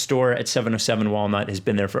llpavorsky.com. The store at 707 Walnut has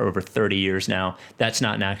been there for over 30 years now. That's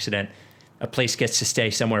not an accident. A place gets to stay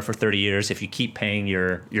somewhere for 30 years if you keep paying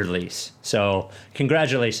your lease. So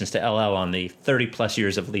congratulations to LL on the 30-plus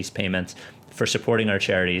years of lease payments, for supporting our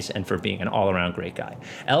charities, and for being an all-around great guy.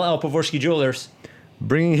 LL Pavorsky Jewelers.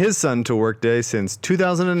 Bringing his son to workday since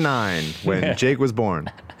 2009 when Jake was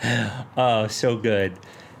born. Oh, so good.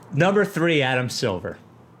 Number 3, Adam Silver.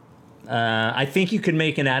 I think you could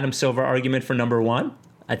make an Adam Silver argument for number 1.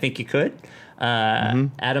 I think you could.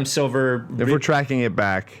 Adam Silver. If we're tracking it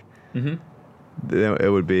back,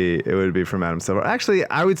 it would be from Adam Silver. Actually,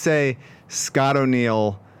 I would say Scott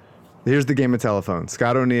O'Neill. Here's the game of telephone.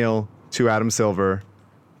 Scott O'Neill to Adam Silver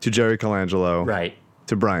to Jerry Colangelo. Right.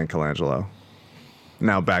 To Brian Colangelo.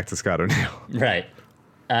 Now back to Scott O'Neill. Right.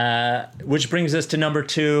 Which brings us to number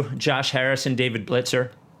 2, Josh Harris and David Blitzer.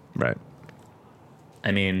 Right.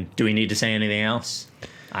 I mean, do we need to say anything else?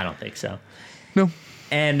 I don't think so. No.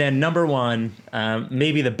 And then number 1,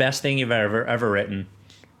 maybe the best thing you've ever written,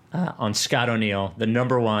 on Scott O'Neill, the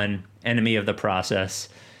number 1 enemy of the process.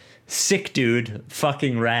 Sick dude,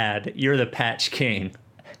 fucking rad. You're the Patch King.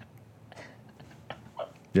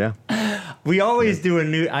 Yeah. We always do a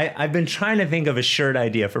new... I've been trying to think of a shirt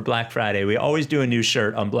idea for Black Friday. We always do a new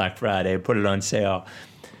shirt on Black Friday, put it on sale.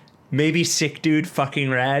 Maybe sick dude, fucking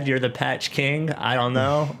rad. You're the Patch King. I don't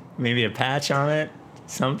know. Maybe a patch on it.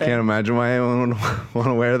 Something. Can't imagine why anyone would want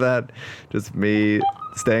to wear that. Just me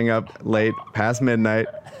staying up late past midnight,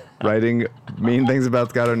 writing mean things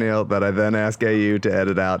about Scott O'Neill that I then ask AU to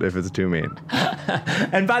edit out if it's too mean.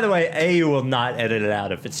 And by the way, AU will not edit it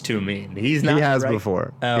out if it's too mean. He's not. He has right.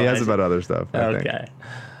 before. Oh, he has about other stuff. I think.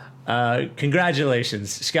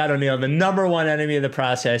 Congratulations, Scott O'Neill, the number 1 enemy of the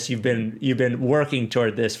process. You've been working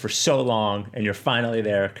toward this for so long, and you're finally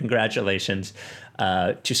there. Congratulations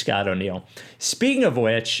to Scott O'Neill. Speaking of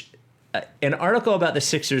which, an article about the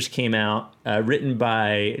Sixers came out, written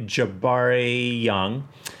by Jabari Young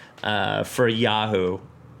for Yahoo.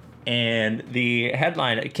 And the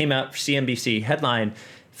headline, it came out for CNBC, headline,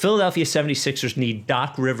 Philadelphia 76ers need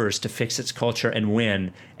Doc Rivers to fix its culture and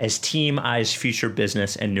win as team eyes future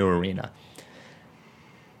business and new arena.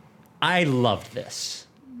 I loved this.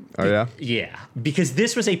 Oh, yeah? Yeah, because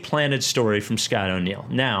this was a planted story from Scott O'Neill.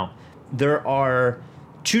 Now, there are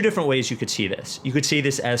 2 different ways you could see this. You could see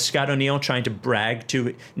this as Scott O'Neill trying to brag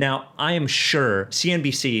to... Now, I am sure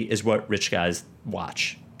CNBC is what rich guys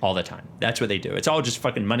watch all the time. That's what they do. It's all just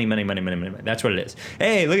fucking money, money, money, money, money. That's what it is.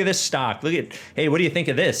 Hey, look at this stock. Hey, what do you think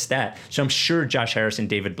of this, that? So I'm sure Josh Harris and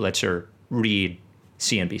David Blitzer read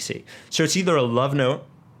CNBC. So it's either a love note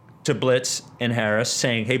to Blitz and Harris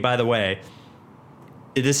saying, hey, by the way,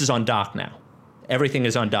 this is on Doc now. Everything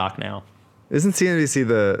is on Doc now. Isn't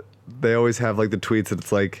CNBC they always have like the tweets that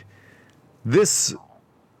it's like, this,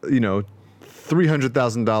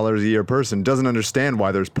 $300,000 a year person doesn't understand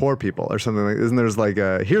why there's poor people or something like. Isn't there's like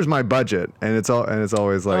a here's my budget and it's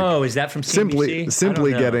always like, oh, is that from CNBC?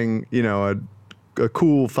 simply getting a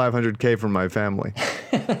cool $500K from my family.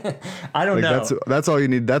 I don't know. That's all you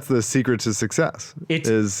need. That's the secret to success.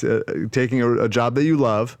 Is taking a job that you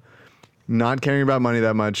love, not caring about money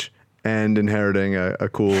that much, and inheriting a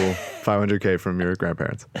cool $500K from your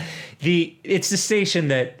grandparents. It's the station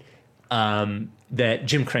that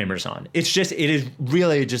Jim Cramer's on. It is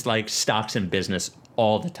really just like stocks and business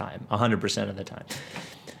all the time, 100% of the time.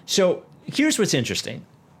 So here's what's interesting.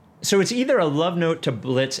 So it's either a love note to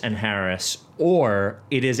Blitz and Harris, or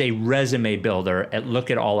it is a resume builder at look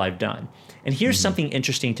at all I've done. And here's something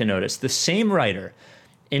interesting to notice. The same writer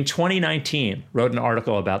in 2019 wrote an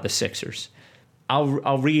article about the Sixers.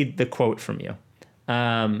 I'll read the quote from you.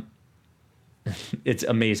 It's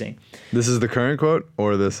amazing. This is the current quote,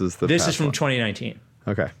 or this is the This past is from one? 2019.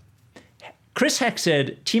 Okay. Chris Heck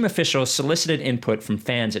said team officials solicited input from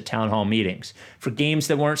fans at town hall meetings. For games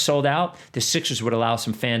that weren't sold out, the Sixers would allow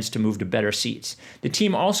some fans to move to better seats. The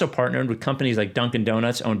team also partnered with companies like Dunkin'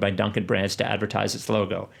 Donuts, owned by Dunkin' Brands, to advertise its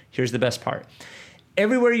logo. Here's the best part.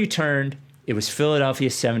 Everywhere you turned, it was Philadelphia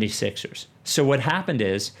 76ers. So what happened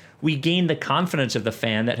is we gained the confidence of the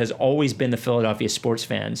fan that has always been the Philadelphia sports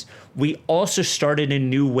fans. We also started a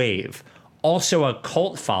new wave, also a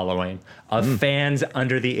cult following of fans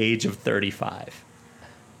under the age of 35.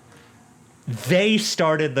 They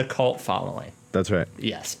started the cult following. That's right.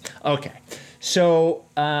 Yes. Okay. So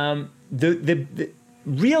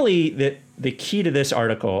really the key to this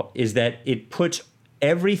article is that it puts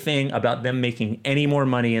everything about them making any more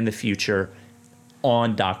money in the future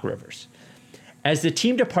on Doc Rivers. As the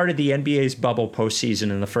team departed the NBA's bubble postseason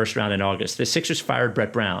in the first round in August, the Sixers fired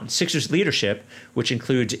Brett Brown. Sixers leadership, which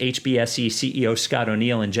includes HBSE CEO Scott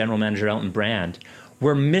O'Neill and general manager Elton Brand,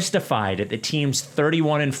 were mystified at the team's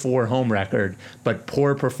 31-4 home record, but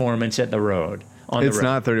poor performance at the road. It's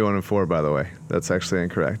not 31-4, by the way. That's actually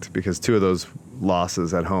incorrect because 2 of those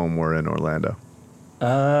losses at home were in Orlando.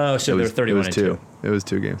 Oh, so they're 31-2. It was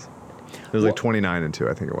 2 games. It was like 29-2,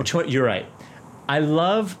 I think it was. You're right. I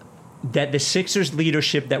love that the Sixers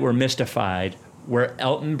leadership that were mystified were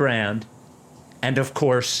Elton Brand and, of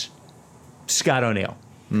course, Scott O'Neill.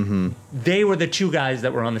 Mm-hmm. They were the 2 guys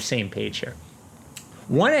that were on the same page here.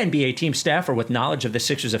 One NBA team staffer with knowledge of the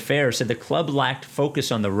Sixers' affairs said the club lacked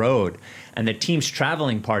focus on the road and the team's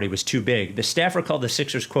traveling party was too big. The staffer called the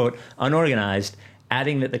Sixers, quote, unorganized,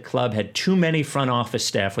 adding that the club had too many front office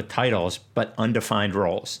staff with titles but undefined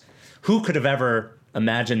roles. Who could have ever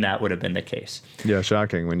imagined that would have been the case? Yeah,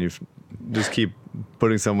 shocking when you just keep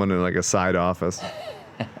putting someone in like a side office.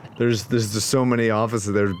 There's just so many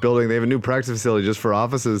offices they're building. They have a new practice facility just for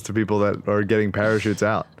offices to people that are getting parachutes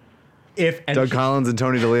out. Doug Collins and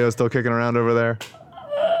Tony DeLeo still kicking around over there.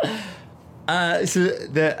 So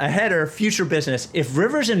a header, future business. If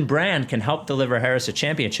Rivers and Brand can help deliver Harris a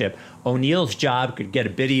championship, O'Neill's job could get a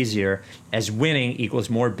bit easier as winning equals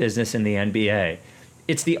more business in the NBA.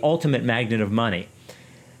 It's the ultimate magnet of money.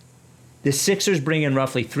 The Sixers bring in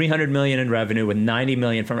roughly $300 million in revenue with $90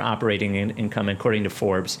 million from operating income, according to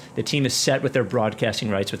Forbes. The team is set with their broadcasting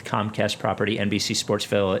rights with Comcast property NBC Sports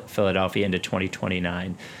Philadelphia into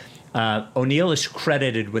 2029. O'Neill is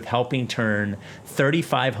credited with helping turn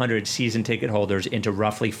 3,500 season ticket holders into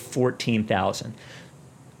roughly 14,000,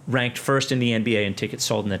 ranked first in the NBA in tickets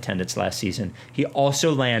sold in attendance last season. He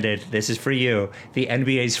also landed, this is for you, the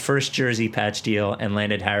NBA's first jersey patch deal and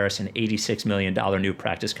landed Harris an $86 million new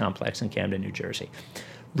practice complex in Camden, New Jersey.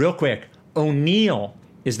 Real quick, O'Neill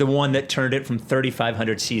is the one that turned it from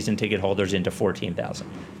 3,500 season ticket holders into 14,000.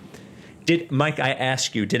 Mike, I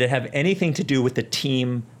ask you, did it have anything to do with the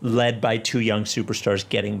team led by 2 young superstars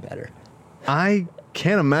getting better? I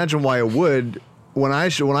can't imagine why it would. When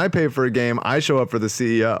I pay for a game, I show up for the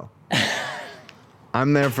CEO.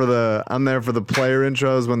 I'm there for the player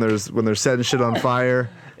intros when they're setting shit on fire.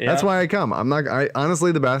 Yeah. That's why I come.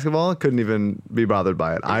 Honestly, the basketball couldn't even be bothered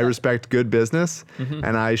by it. Yeah. I respect good business,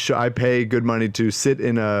 and I pay good money to sit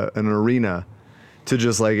in an arena to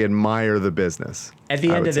just like admire the business. At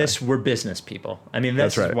the end of this, we're business people. I mean,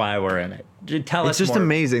 that's right. Why we're in it. Tell us more. It's just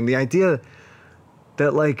amazing. The idea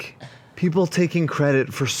that like people taking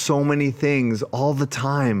credit for so many things all the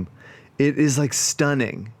time, it is like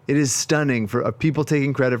stunning. It is stunning for people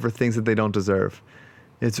taking credit for things that they don't deserve.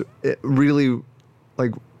 It really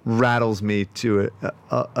like rattles me to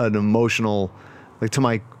an emotional, like to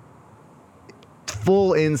my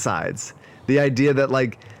full insides. The idea that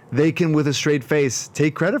like they can, with a straight face,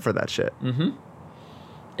 take credit for that shit. Mm-hmm.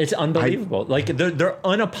 It's unbelievable. Like they're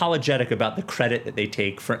unapologetic about the credit that they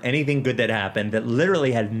take for anything good that happened that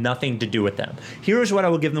literally had nothing to do with them. Here's what I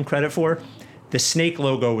will give them credit for. The snake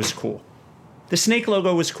logo was cool. The snake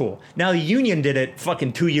logo was cool. Now the Union did it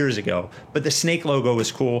fucking 2 years ago, but the snake logo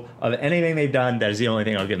was cool. Of anything they've done, that is the only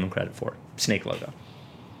thing I'll give them credit for. Snake logo.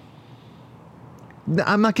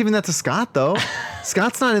 I'm not giving that to Scott though.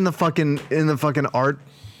 Scott's not in the fucking art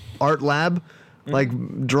lab,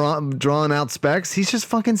 like drawing out specs. He's just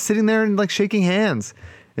fucking sitting there and like shaking hands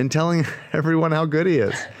and telling everyone how good he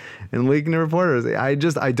is and leaking to reporters. I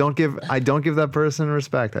don't give that person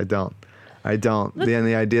respect. I don't.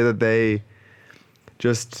 The idea that they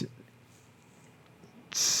just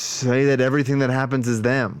say that everything that happens is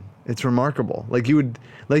them. It's remarkable. Like you would,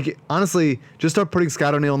 like honestly, just start putting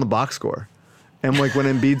Scott O'Neill in the box score. And like when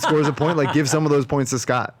Embiid scores a point, like give some of those points to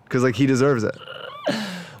Scott because like he deserves it.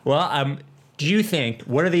 Well, do you think,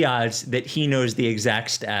 what are the odds that he knows the exact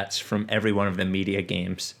stats from every one of the media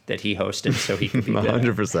games that he hosted so he could be good?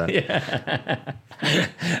 100%. Yeah.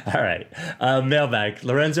 All right. Mailbag.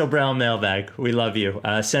 Lorenzo Brown mailbag. We love you.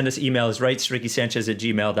 Send us emails,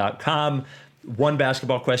 ricksanchez@gmail.com. One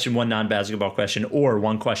basketball question, one non-basketball question, or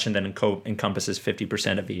one question that encompasses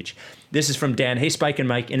 50% of each. This is from Dan. Hey, Spike and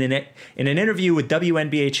Mike. In an interview with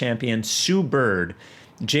WNBA champion Sue Bird,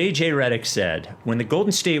 J.J. Redick said, when the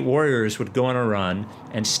Golden State Warriors would go on a run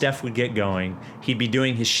and Steph would get going, he'd be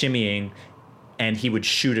doing his shimmying and he would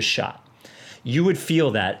shoot a shot. You would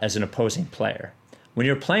feel that as an opposing player. When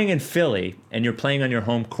you're playing in Philly and you're playing on your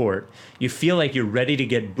home court, you feel like you're ready to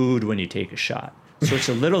get booed when you take a shot. So it's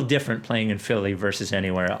a little different playing in Philly versus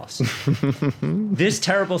anywhere else. This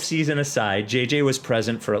terrible season aside, JJ was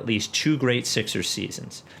present for at least 2 great Sixers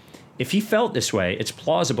seasons. If he felt this way, it's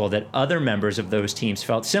plausible that other members of those teams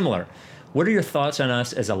felt similar. What are your thoughts on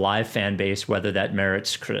us as a live fan base, whether that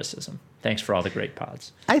merits criticism? Thanks for all the great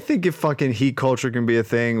pods. I think if fucking heat culture can be a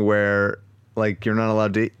thing where like you're not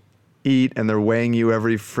allowed to eat and they're weighing you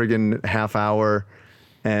every friggin' half hour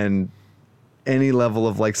and any level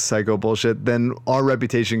of like psycho bullshit, then our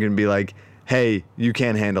reputation can be like, hey, you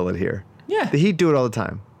can't handle it here. Yeah. The Heat do it all the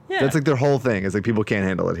time. Yeah. That's like their whole thing is like people can't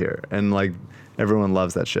handle it here. And like everyone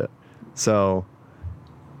loves that shit. So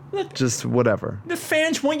Look, just whatever. the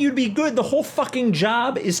fans want you to be good. The whole fucking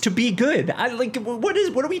job is to be good.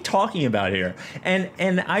 What are we talking about here?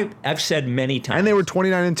 And I've said many times. And they were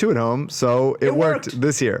 29-2 at home, so it worked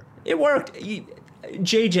this year. It worked.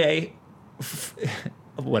 JJ,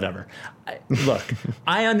 whatever. Look,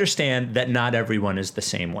 I understand that not everyone is the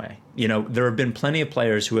same way. You know, there have been plenty of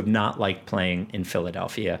players who have not liked playing in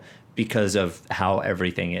Philadelphia because of how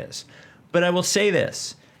everything is. But I will say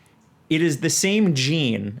this. It is the same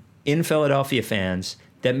gene in Philadelphia fans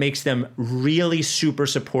that makes them really super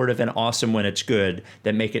supportive and awesome when it's good,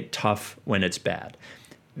 that make it tough when it's bad.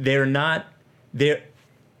 I'm not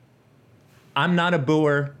a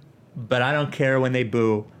booer, but I don't care when they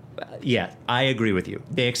boo. Yeah, I agree with you.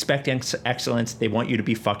 They expect excellence. They want you to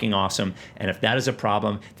be fucking awesome. And if that is a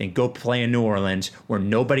problem, then go play in New Orleans where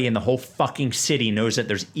nobody in the whole fucking city knows that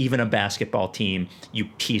there's even a basketball team, you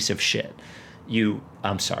piece of shit.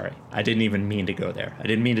 I'm sorry. I didn't even mean to go there. I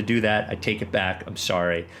didn't mean to do that. I take it back. I'm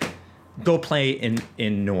sorry. Go play in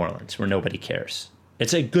New Orleans where nobody cares.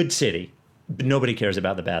 It's a good city, but nobody cares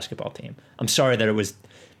about the basketball team. I'm sorry that it was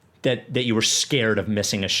that you were scared of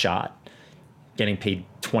missing a shot, getting paid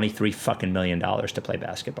 $23 fucking million to play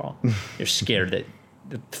basketball. You're scared that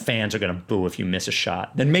the fans are going to boo if you miss a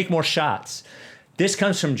shot. Then make more shots. This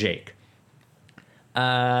comes from Jake.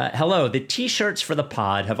 Hello, the t-shirts for the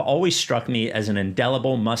pod have always struck me as an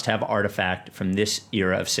indelible must-have artifact from this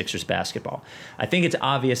era of Sixers basketball. I think it's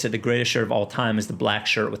obvious that the greatest shirt of all time is the black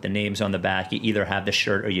shirt with the names on the back. You either have the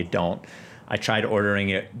shirt or you don't. I tried ordering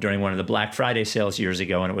it during one of the Black Friday sales years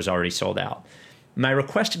ago and it was already sold out. My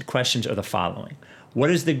requested questions are the following. What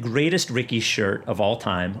is the greatest Ricky shirt of all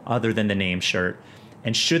time other than the name shirt?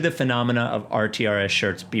 And should the phenomena of RTRS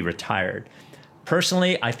shirts be retired?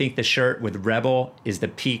 Personally, I think the shirt with Rebel is the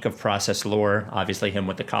peak of process lore, obviously him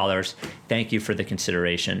with the collars. Thank you for the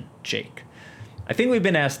consideration, Jake. I think we've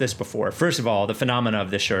been asked this before. First of all, the phenomena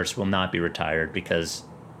of the shirts will not be retired because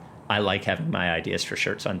I like having my ideas for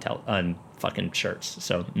shirts on fucking shirts,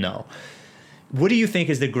 so no. What do you think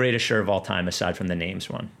is the greatest shirt of all time aside from the names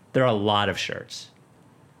one? There are a lot of shirts.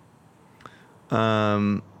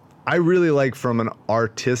 I really like from an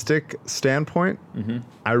artistic standpoint. Mm-hmm.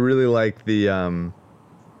 I really like the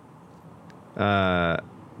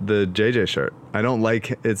JJ shirt. I don't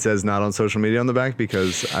like it says not on social media on the back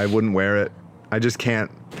because I wouldn't wear it. I just can't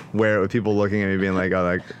wear it with people looking at me being like,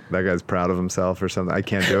 oh, that guy's proud of himself or something. I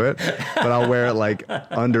can't do it. But I'll wear it like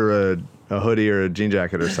under a hoodie or a jean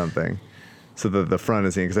jacket or something so that the front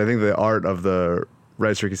is seen. Because I think the art of the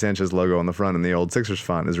Rice Ricky Sanchez logo on the front and the old Sixers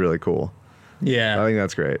font is really cool. Yeah. I think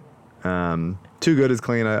that's great. Too Good is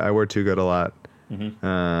clean. I wear Too Good a lot.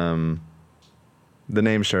 Mm-hmm. The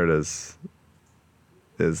name shirt is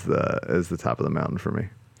the top of the mountain for me.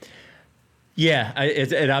 Yeah,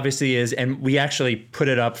 it obviously is, and we actually put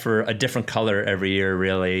it up for a different color every year.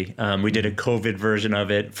 Really, we did a COVID version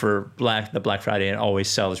of it for the Black Friday, and it always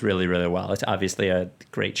sells really, really well. It's obviously a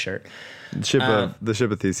great shirt. The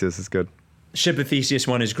Ship of Theseus is good. Ship of Theseus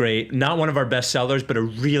one is great. Not one of our best sellers, but a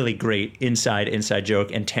really great inside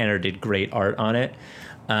joke, and Tanner did great art on it.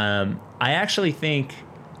 I actually think,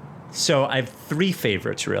 so I have 3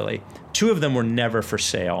 favorites, really. 2 of them were never for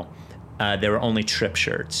sale. They were only trip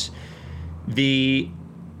shirts. The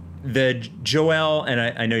Joel, and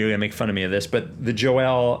I know you're going to make fun of me of this, but the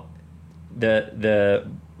Joel, the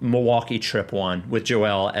Milwaukee trip one with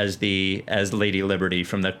Joel as Lady Liberty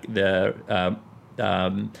from the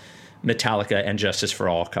Metallica and Justice for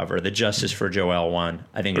All cover. The Justice for Joel one,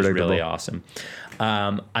 I think, is really awesome.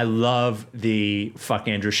 I love the Fuck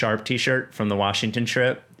Andrew Sharp t-shirt from the Washington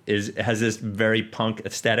trip. It has this very punk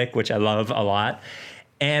aesthetic, which I love a lot.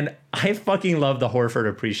 And I fucking love the Horford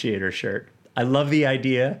Appreciator shirt. I love the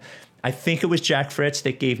idea. I think it was Jack Fritz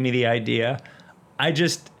that gave me the idea. I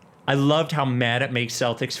loved how mad it makes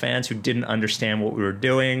Celtics fans who didn't understand what we were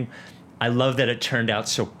doing. I love that it turned out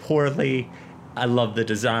so poorly. I love the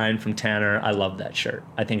design from Tanner. I love that shirt.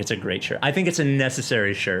 I think it's a great shirt. I think it's a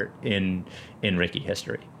necessary shirt in Ricky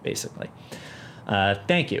history, basically.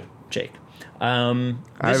 Thank you, Jake. I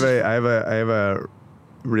have a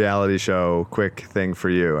reality show quick thing for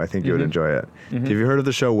you. I think you would enjoy it. Mm-hmm. Have you heard of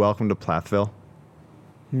the show Welcome to Plathville?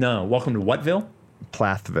 No. Welcome to Whatville?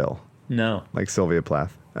 Plathville. No. Like Sylvia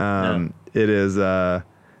Plath. It is.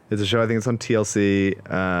 It's a show. I think it's on TLC.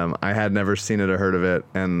 I had never seen it or heard of it,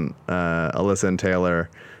 and Alyssa and Taylor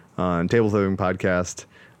on Table Flipping Podcast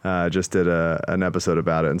just did an episode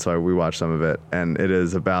about it, and so we watched some of it. And it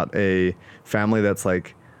is about a family that's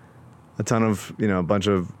like a ton of, a bunch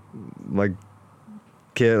of like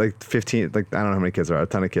kid, like 15, like I don't know how many kids there are, a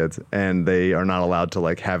ton of kids, and they are not allowed to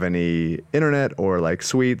like have any internet or like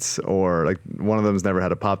sweets, or like one of them's never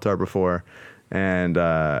had a Pop-Tart before, and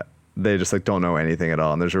they just like don't know anything at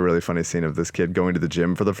all. And there's a really funny scene of this kid going to the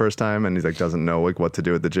gym for the first time, and he's like doesn't know like what to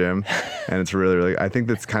do at the gym, and it's really I think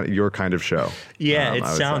that's kind of your kind of show. Yeah, it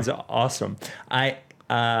sounds awesome. I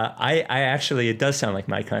actually, it does sound like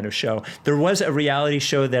my kind of show. There was a reality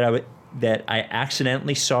show that I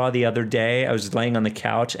accidentally saw the other day. I was laying on the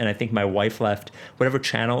couch, and I think my wife left whatever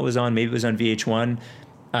channel it was on. Maybe it was on VH1.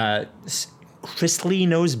 Chris Lee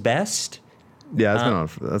Knows Best. Yeah,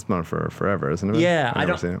 that's been on for forever, isn't it? Yeah, I've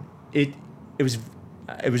never seen it.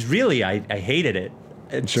 It was really, I hated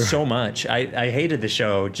it so much. I hated the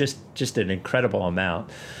show just an incredible amount.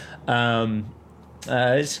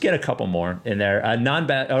 Let's get a couple more in there.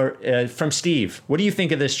 From Steve, what do you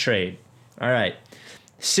think of this trade? All right,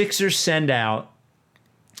 Sixers send out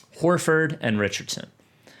Horford and Richardson,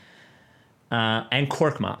 and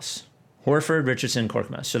Korkmaz. Horford, Richardson,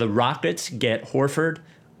 Korkmaz. So the Rockets get Horford,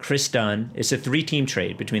 Chris Dunn. It's a 3-team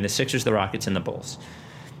trade between the Sixers, the Rockets, and the Bulls.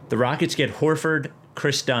 The Rockets get Horford,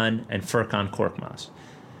 Chris Dunn, and Furkan Korkmaz.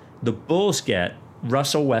 The Bulls get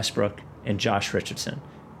Russell Westbrook and Josh Richardson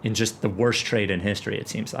in just the worst trade in history, it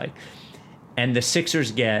seems like. And the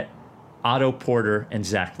Sixers get Otto Porter and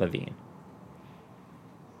Zach LaVine.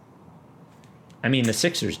 I mean, the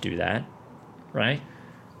Sixers do that, right?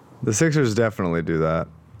 The Sixers definitely do that.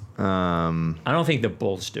 I don't think the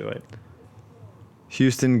Bulls do it.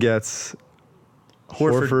 Houston gets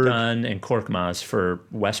Horford, Dunn, and Korkmaz for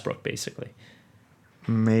Westbrook, basically.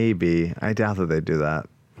 Maybe. I doubt that they do that.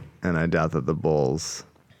 And I doubt that the Bulls,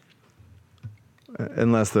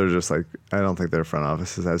 unless they're just like, I don't think their front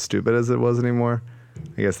office is as stupid as it was anymore.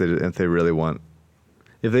 I guess if they really want,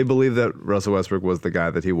 if they believe that Russell Westbrook was the guy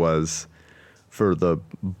that he was for the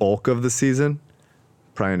bulk of the season,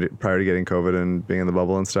 prior to getting COVID and being in the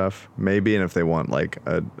bubble and stuff, maybe. And if they want like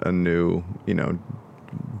a new,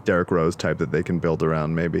 Derrick Rose type that they can build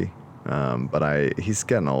around, maybe. But he's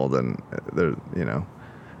getting old, and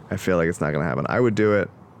I feel like it's not going to happen. I would do it,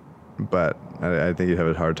 but I think you'd have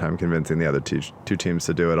a hard time convincing the other two teams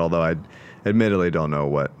to do it. Although I admittedly don't know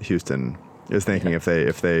what Houston is thinking. If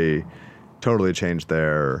they totally change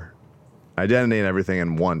their identity and everything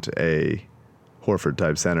and want a Horford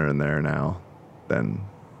type center in there now, then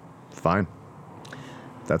fine.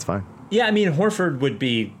 That's fine. Yeah, I mean, Horford would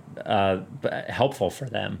be helpful for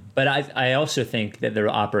them. But I also think that they're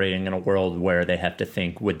operating in a world where they have to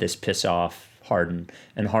think, would this piss off Harden?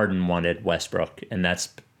 And Harden wanted Westbrook, and that's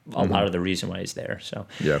a lot of the reason why he's there. So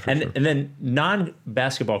yeah, and then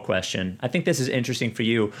non-basketball question. I think this is interesting for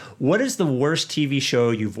you. What is the worst TV show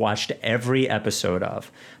you've watched every episode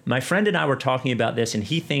of? My friend and I were talking about this, and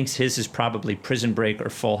he thinks his is probably Prison Break or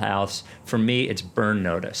Full House. For me, it's Burn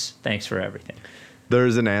Notice. Thanks for everything.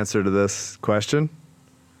 There's an answer to this question,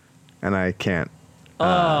 and I can't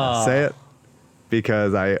say it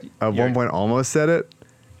because I at one point almost said it,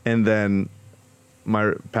 and then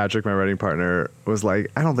Patrick, my writing partner, was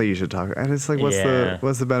like, "I don't think you should talk." And it's like, what's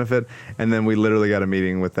the benefit? And then we literally got a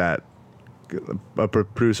meeting with a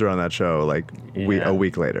producer on that show like a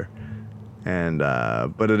week later. And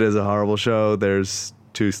but it is a horrible show. There's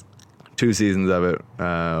two seasons of it.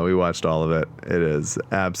 We watched all of it. It is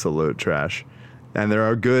absolute trash. And there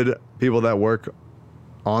are good people that work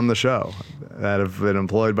on the show that have been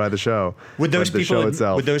employed by the show. Would those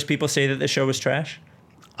people say that the show was trash?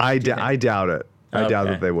 I doubt it. I doubt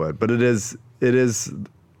that they would. But it is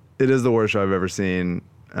the worst show I've ever seen.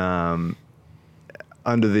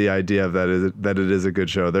 Under the idea of that it is a good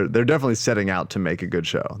show. They're definitely setting out to make a good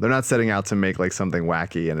show. They're not setting out to make like something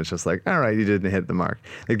wacky and it's just like, all right, you didn't hit the mark.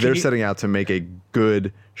 Like they're setting out to make a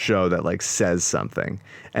good show that like says something,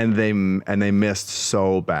 and they missed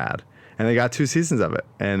so bad. And they got 2 seasons of it,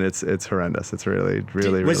 and it's horrendous. It's really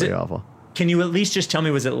awful. Can you at least just tell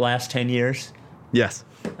me, was it the last 10 years? Yes.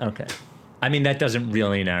 Okay. I mean, that doesn't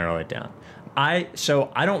really narrow it down.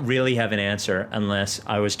 So I don't really have an answer unless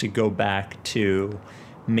I was to go back to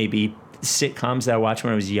maybe sitcoms that I watched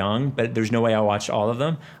when I was young, but there's no way I watched all of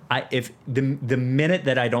them. If the minute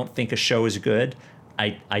that I don't think a show is good,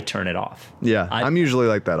 I turn it off. Yeah, I'm usually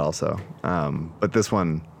like that also. But this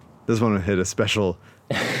one hit a special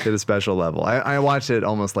level. I watched it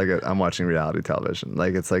almost like I'm watching reality television.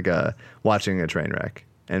 Like it's like watching a train wreck.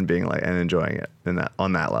 and being like and enjoying it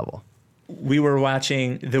on that level. We were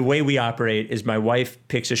watching, the way we operate is my wife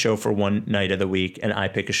picks a show for one night of the week and I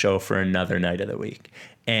pick a show for another night of the week.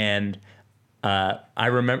 And I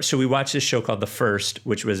remember, so we watched this show called The First,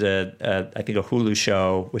 which was I think a Hulu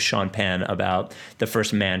show with Sean Penn about the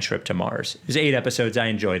first manned trip to Mars. It was 8 episodes. I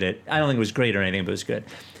enjoyed it. I don't think it was great or anything, but it was good.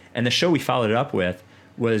 And the show we followed it up with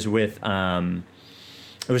was it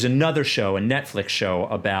was another show, a Netflix show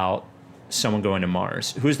about someone going to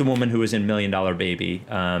Mars. Who's the woman who was in $1 Million Baby?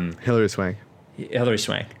 Hilary Swank. Hilary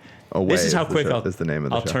Swank. Away This is how quick is the name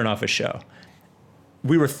of the I'll show. turn off a show.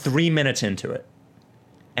 We were 3 minutes into it,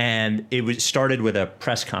 and it started with a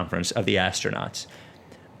press conference of the astronauts.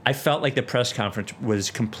 I felt like the press conference was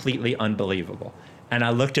completely unbelievable. And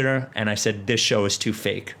I looked at her and I said, this show is too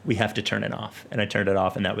fake. We have to turn it off. And I turned it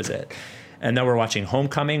off and that was it. And then we're watching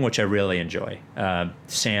Homecoming, which I really enjoy.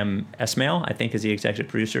 Sam Esmail, I think, is the executive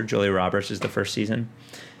producer. Julia Roberts is the first season.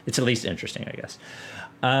 It's at least interesting, I guess.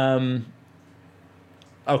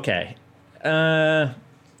 Okay.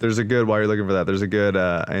 There's a good, while you're looking for that, there's a good,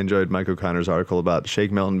 I enjoyed Mike O'Connor's article about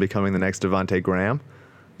Shake Milton becoming the next Devontae Graham.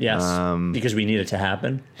 Yes, because we need it to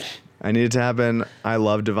happen. I need it to happen. I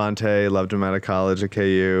love Devontae, loved him out of college at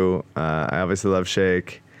KU. I obviously love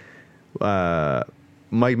Shake.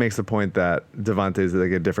 Mike makes the point that Devontae is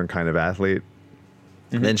like a different kind of athlete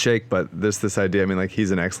than Shake, but this idea, I mean, like, he's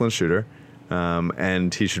an excellent shooter,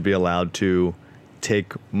 and he should be allowed to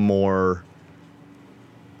take more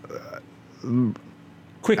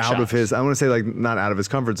Quick out shots. of his, I want to say, like, not out of his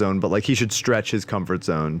comfort zone, but like he should stretch his comfort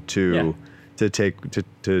zone to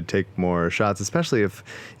take more shots, especially if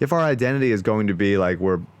our identity is going to be like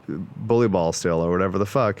we're bully ball still or whatever the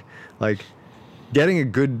fuck. Like, getting a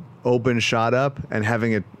good open shot up and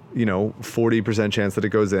having a 40% chance that it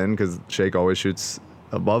goes in, because Shake always shoots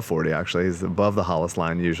above 40. Actually, he's above the Hollis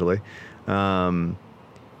line usually.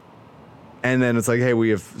 And then it's like, hey, we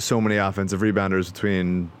have so many offensive rebounders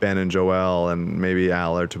between Ben and Joel and maybe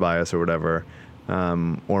Al or Tobias or whatever,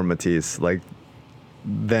 or Matisse. Like,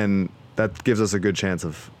 then that gives us a good chance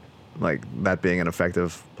of like that being an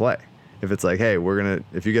effective play. If it's like, hey,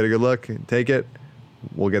 if you get a good look, take it,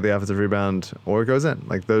 we'll get the offensive rebound, or it goes in.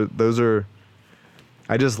 Like, those are,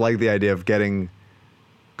 I just like the idea of getting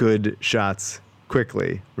good shots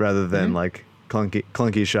quickly rather than like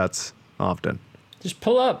clunky shots often. Just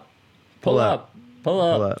pull up. Pull up.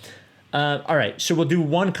 All right, so we'll do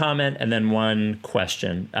one comment and then one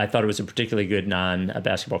question. I thought it was a particularly good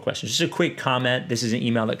non-basketball question. Just a quick comment. This is an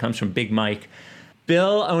email that comes from Big Mike.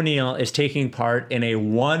 Bill O'Neill is taking part in a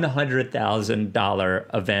 $100,000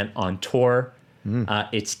 event on tour.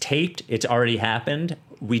 It's taped. It's already happened.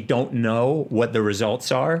 We don't know what the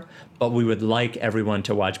results are, but we would like everyone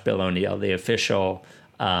to watch Bill O'Neill, the official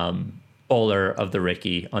bowler of the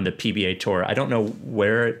Ricky on the PBA tour. I don't know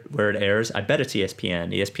where it airs. I bet it's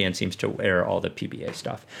ESPN. ESPN seems to air all the PBA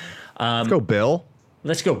stuff. Let's go, Bill.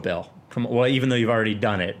 Let's go, Bill. Come on. Well, even though you've already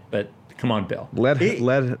done it, but come on, Bill.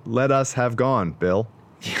 Let us have gone, Bill.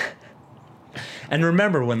 And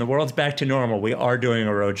remember, when the world's back to normal, we are doing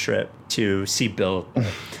a road trip to see Bill.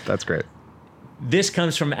 That's great. This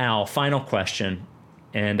comes from Al. Final question.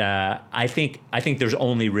 And I think there's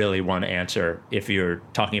only really one answer if you're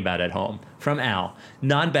talking about at home. From Al,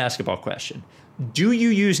 non-basketball question. Do you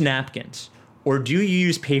use napkins or do you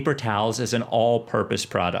use paper towels as an all-purpose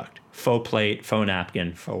product? Faux plate, faux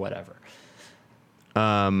napkin, faux whatever.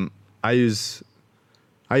 I use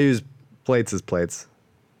plates as plates.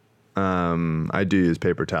 I do use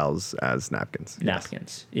paper towels as napkins.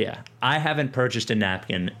 Napkins, yeah. I haven't purchased a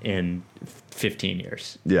napkin in 15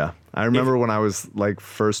 years. Yeah. I remember when I was like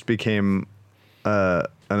first became an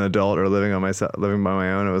adult or living by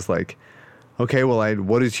my own, it was like, okay, well,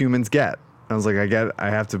 what do humans get? I was like, I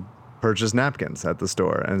have to purchase napkins at the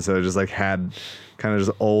store. And so I just like had kind of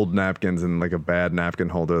just old napkins and like a bad napkin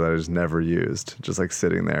holder that I just never used, just like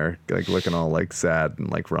sitting there, like looking all like sad and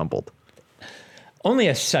like rumpled. Only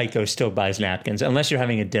a psycho still buys napkins, unless you're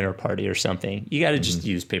having a dinner party or something. You got to just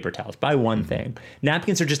use paper towels. Buy one thing.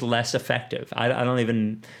 Napkins are just less effective. I don't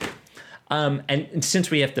even... and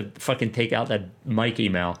since we have to fucking take out that Mike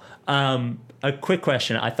email, a quick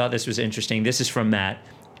question. I thought this was interesting. This is from Matt.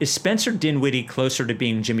 Is Spencer Dinwiddie closer to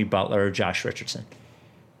being Jimmy Butler or Josh Richardson?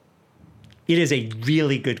 It is a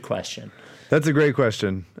really good question. That's a great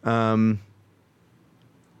question.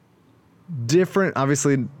 Different,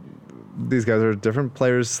 obviously... These guys are different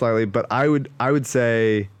players slightly, but I would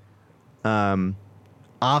say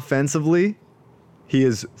offensively, he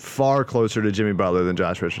is far closer to Jimmy Butler than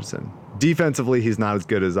Josh Richardson. Defensively, he's not as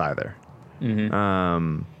good as either.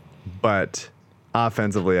 But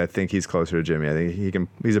offensively, I think he's closer to Jimmy. I think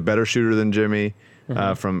he's a better shooter than Jimmy.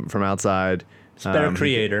 from outside. It's better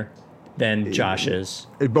creator than Josh is.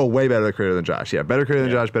 Way better creator than Josh. Yeah, better creator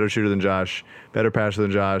than Josh, better shooter than Josh, better passer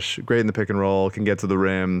than Josh, great in the pick and roll, can get to the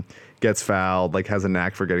rim, gets fouled, like has a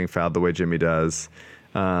knack for getting fouled the way Jimmy does.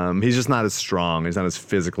 He's just not as strong. He's not as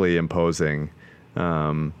physically imposing.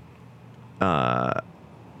 And I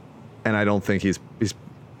don't think he's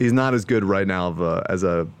not as good right now as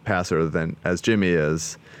a passer as Jimmy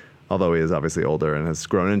is, although he is obviously older and has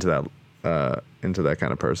grown into that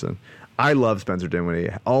kind of person. I love Spencer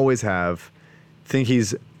Dinwiddie. Always have. Think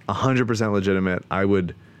he's 100% legitimate. I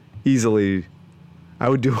would do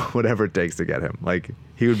whatever it takes to get him. Like,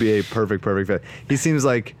 he would be a perfect fit. He seems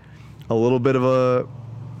like a little bit of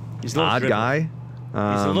He's a odd guy. He's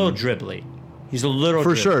a little dribbly. He's a little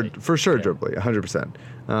for dribbly. sure, dribbly, 100%.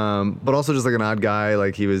 But also just like an odd guy.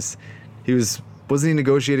 Like wasn't he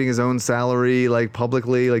negotiating his own salary like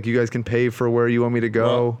publicly? Like, you guys can pay for where you want me to go.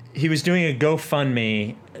 Well, he was doing a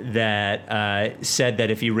GoFundMe that said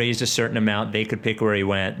that if he raised a certain amount, they could pick where he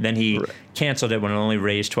went. Then he canceled it when it only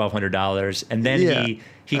raised $1,200, and then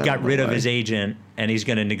he got rid of his agent, and he's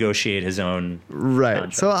going to negotiate his own. Right.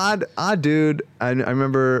 contract. So odd dude. I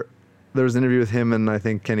remember there was an interview with him and I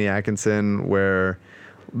think Kenny Atkinson where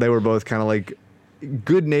they were both kind of like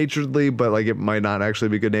good-naturedly, but like it might not actually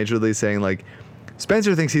be good-naturedly, saying like,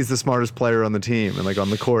 Spencer thinks he's the smartest player on the team and like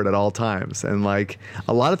on the court at all times. And like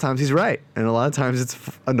a lot of times he's right. And a lot of times it's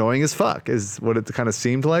annoying as fuck is what it kind of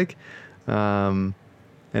seemed like. And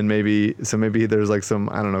maybe there's like some,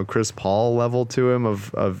 I don't know, Chris Paul level to him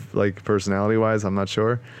of like personality wise. I'm not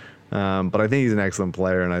sure. But I think he's an excellent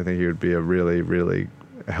player and I think he would be a really, really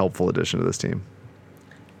helpful addition to this team.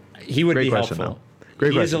 He would Great be question, helpful. though.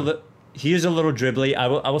 Great question. He is a little dribbly. I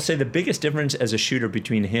will say the biggest difference as a shooter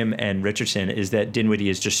between him and Richardson is that Dinwiddie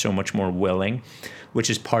is just so much more willing, which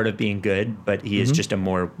is part of being good, but he is just a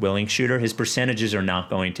more willing shooter. His percentages are not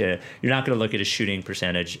going to, you're not going to look at his shooting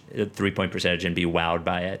percentage, 3-point percentage, and be wowed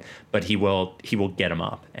by it, but he will get him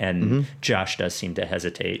up. And Josh does seem to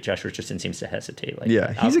hesitate. Josh Richardson seems to hesitate. Like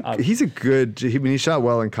he's a good, he shot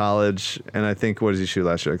well in college, and I think, what does he shoot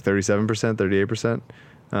last year? Like 37%,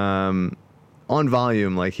 38%? On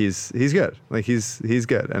volume, like he's good. Like he's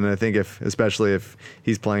good. And I think especially if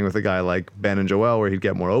he's playing with a guy like Ben and Joel where he'd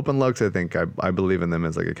get more open looks, I think I believe in them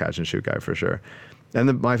as like a catch and shoot guy for sure.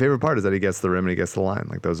 And my favorite part is that he gets the rim and he gets the line.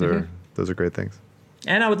 Like those are great things.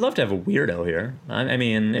 And I would love to have a weirdo here. I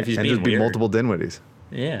mean, if he's and being just be weird. multiple Dinwiddies.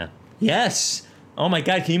 Yeah. Yes. Oh my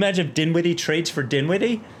God. Can you imagine if Dinwiddie trades for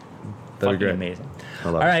Dinwiddie? That'd be great. Amazing. I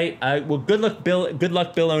love All right. Well, good luck,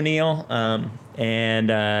 Bill O'Neill.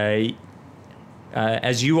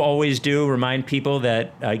 As you always do, remind people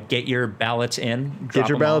that get your ballots in. Get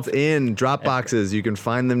your ballots in. Drop boxes. You can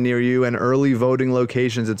find them near you and early voting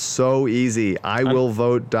locations. It's so easy.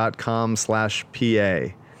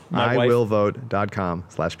 iwillvote.com/PA.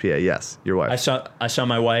 iwillvote.com/PA. Yes, your wife. I saw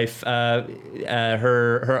my wife,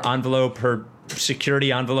 her envelope, her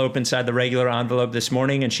security envelope inside the regular envelope this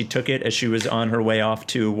morning, and she took it as she was on her way off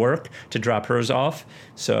to work to drop hers off.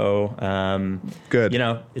 So, good. You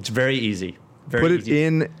know, it's very easy. Put it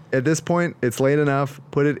in, at this point, it's late enough.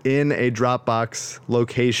 Put it in a Dropbox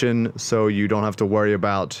location so you don't have to worry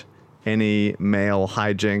about any mail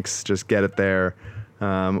hijinks. Just get it there.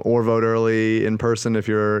 Or vote early in person if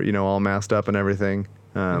you're, all masked up and everything.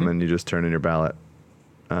 And you just turn in your ballot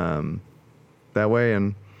that way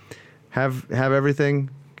and have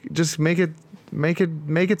everything. Just make it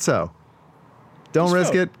so. Don't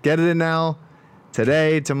risk it. Get it in now.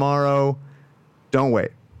 Today, tomorrow. Don't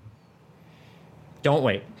wait. Don't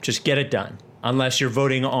wait. Just get it done. Unless you're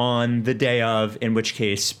voting on the day of, in which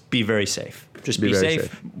case, be very safe. Just be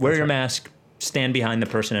safe. Wear your mask. Stand behind the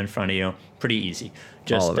person in front of you. Pretty easy.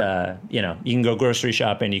 Just, you can go grocery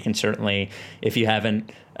shopping. You can certainly, if you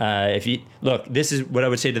haven't, this is what I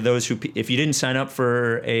would say to those who, if you didn't sign up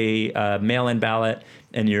for a mail-in ballot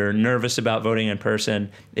and you're nervous about voting in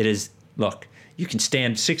person, you can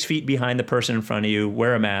stand 6 feet behind the person in front of you,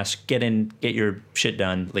 wear a mask, get your shit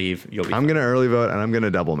done, leave. You'll be fine. I'm going to early vote, and I'm going to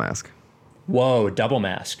double mask. Whoa, double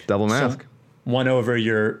mask. Double mask. So one over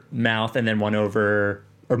your mouth and then one over,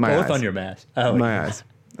 or my both eyes. On your mask. Oh, my eyes.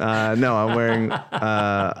 No, I'm wearing,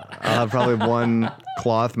 I'll have probably one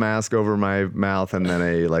cloth mask over my mouth and then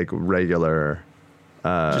a regular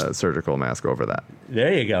surgical mask over that.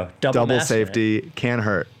 There you go. Double mask, safety, man. Can't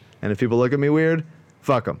hurt. And if people look at me weird,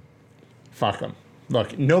 fuck them. Fuck them.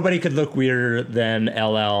 Look, nobody could look weirder than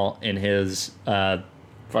LL in his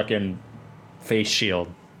fucking face shield.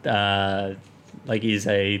 Like he's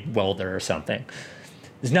a welder or something.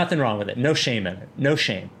 There's nothing wrong with it. No shame in it. No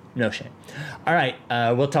shame. No shame. All right,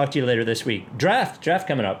 we'll talk to you later this week. Draft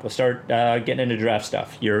coming up. We'll start getting into draft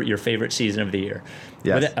stuff. Your favorite season of the year.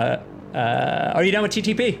 Yes. Are you done with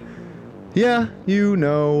TTP? Yeah, you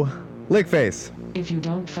know. Lick face. If you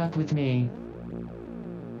don't fuck with me,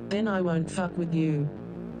 then I won't fuck with you.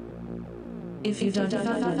 If you don't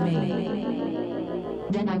fuck with me,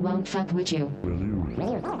 then I won't fuck with you.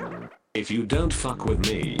 If you don't fuck with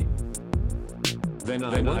me, then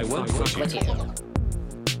I won't fuck with you.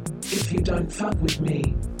 If you don't fuck with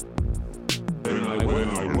me, Then I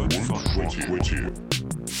won't fuck with you.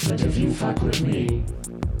 but if you fuck with me,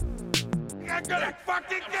 I'm gonna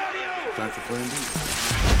fucking kill you! Time for plan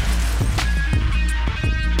B.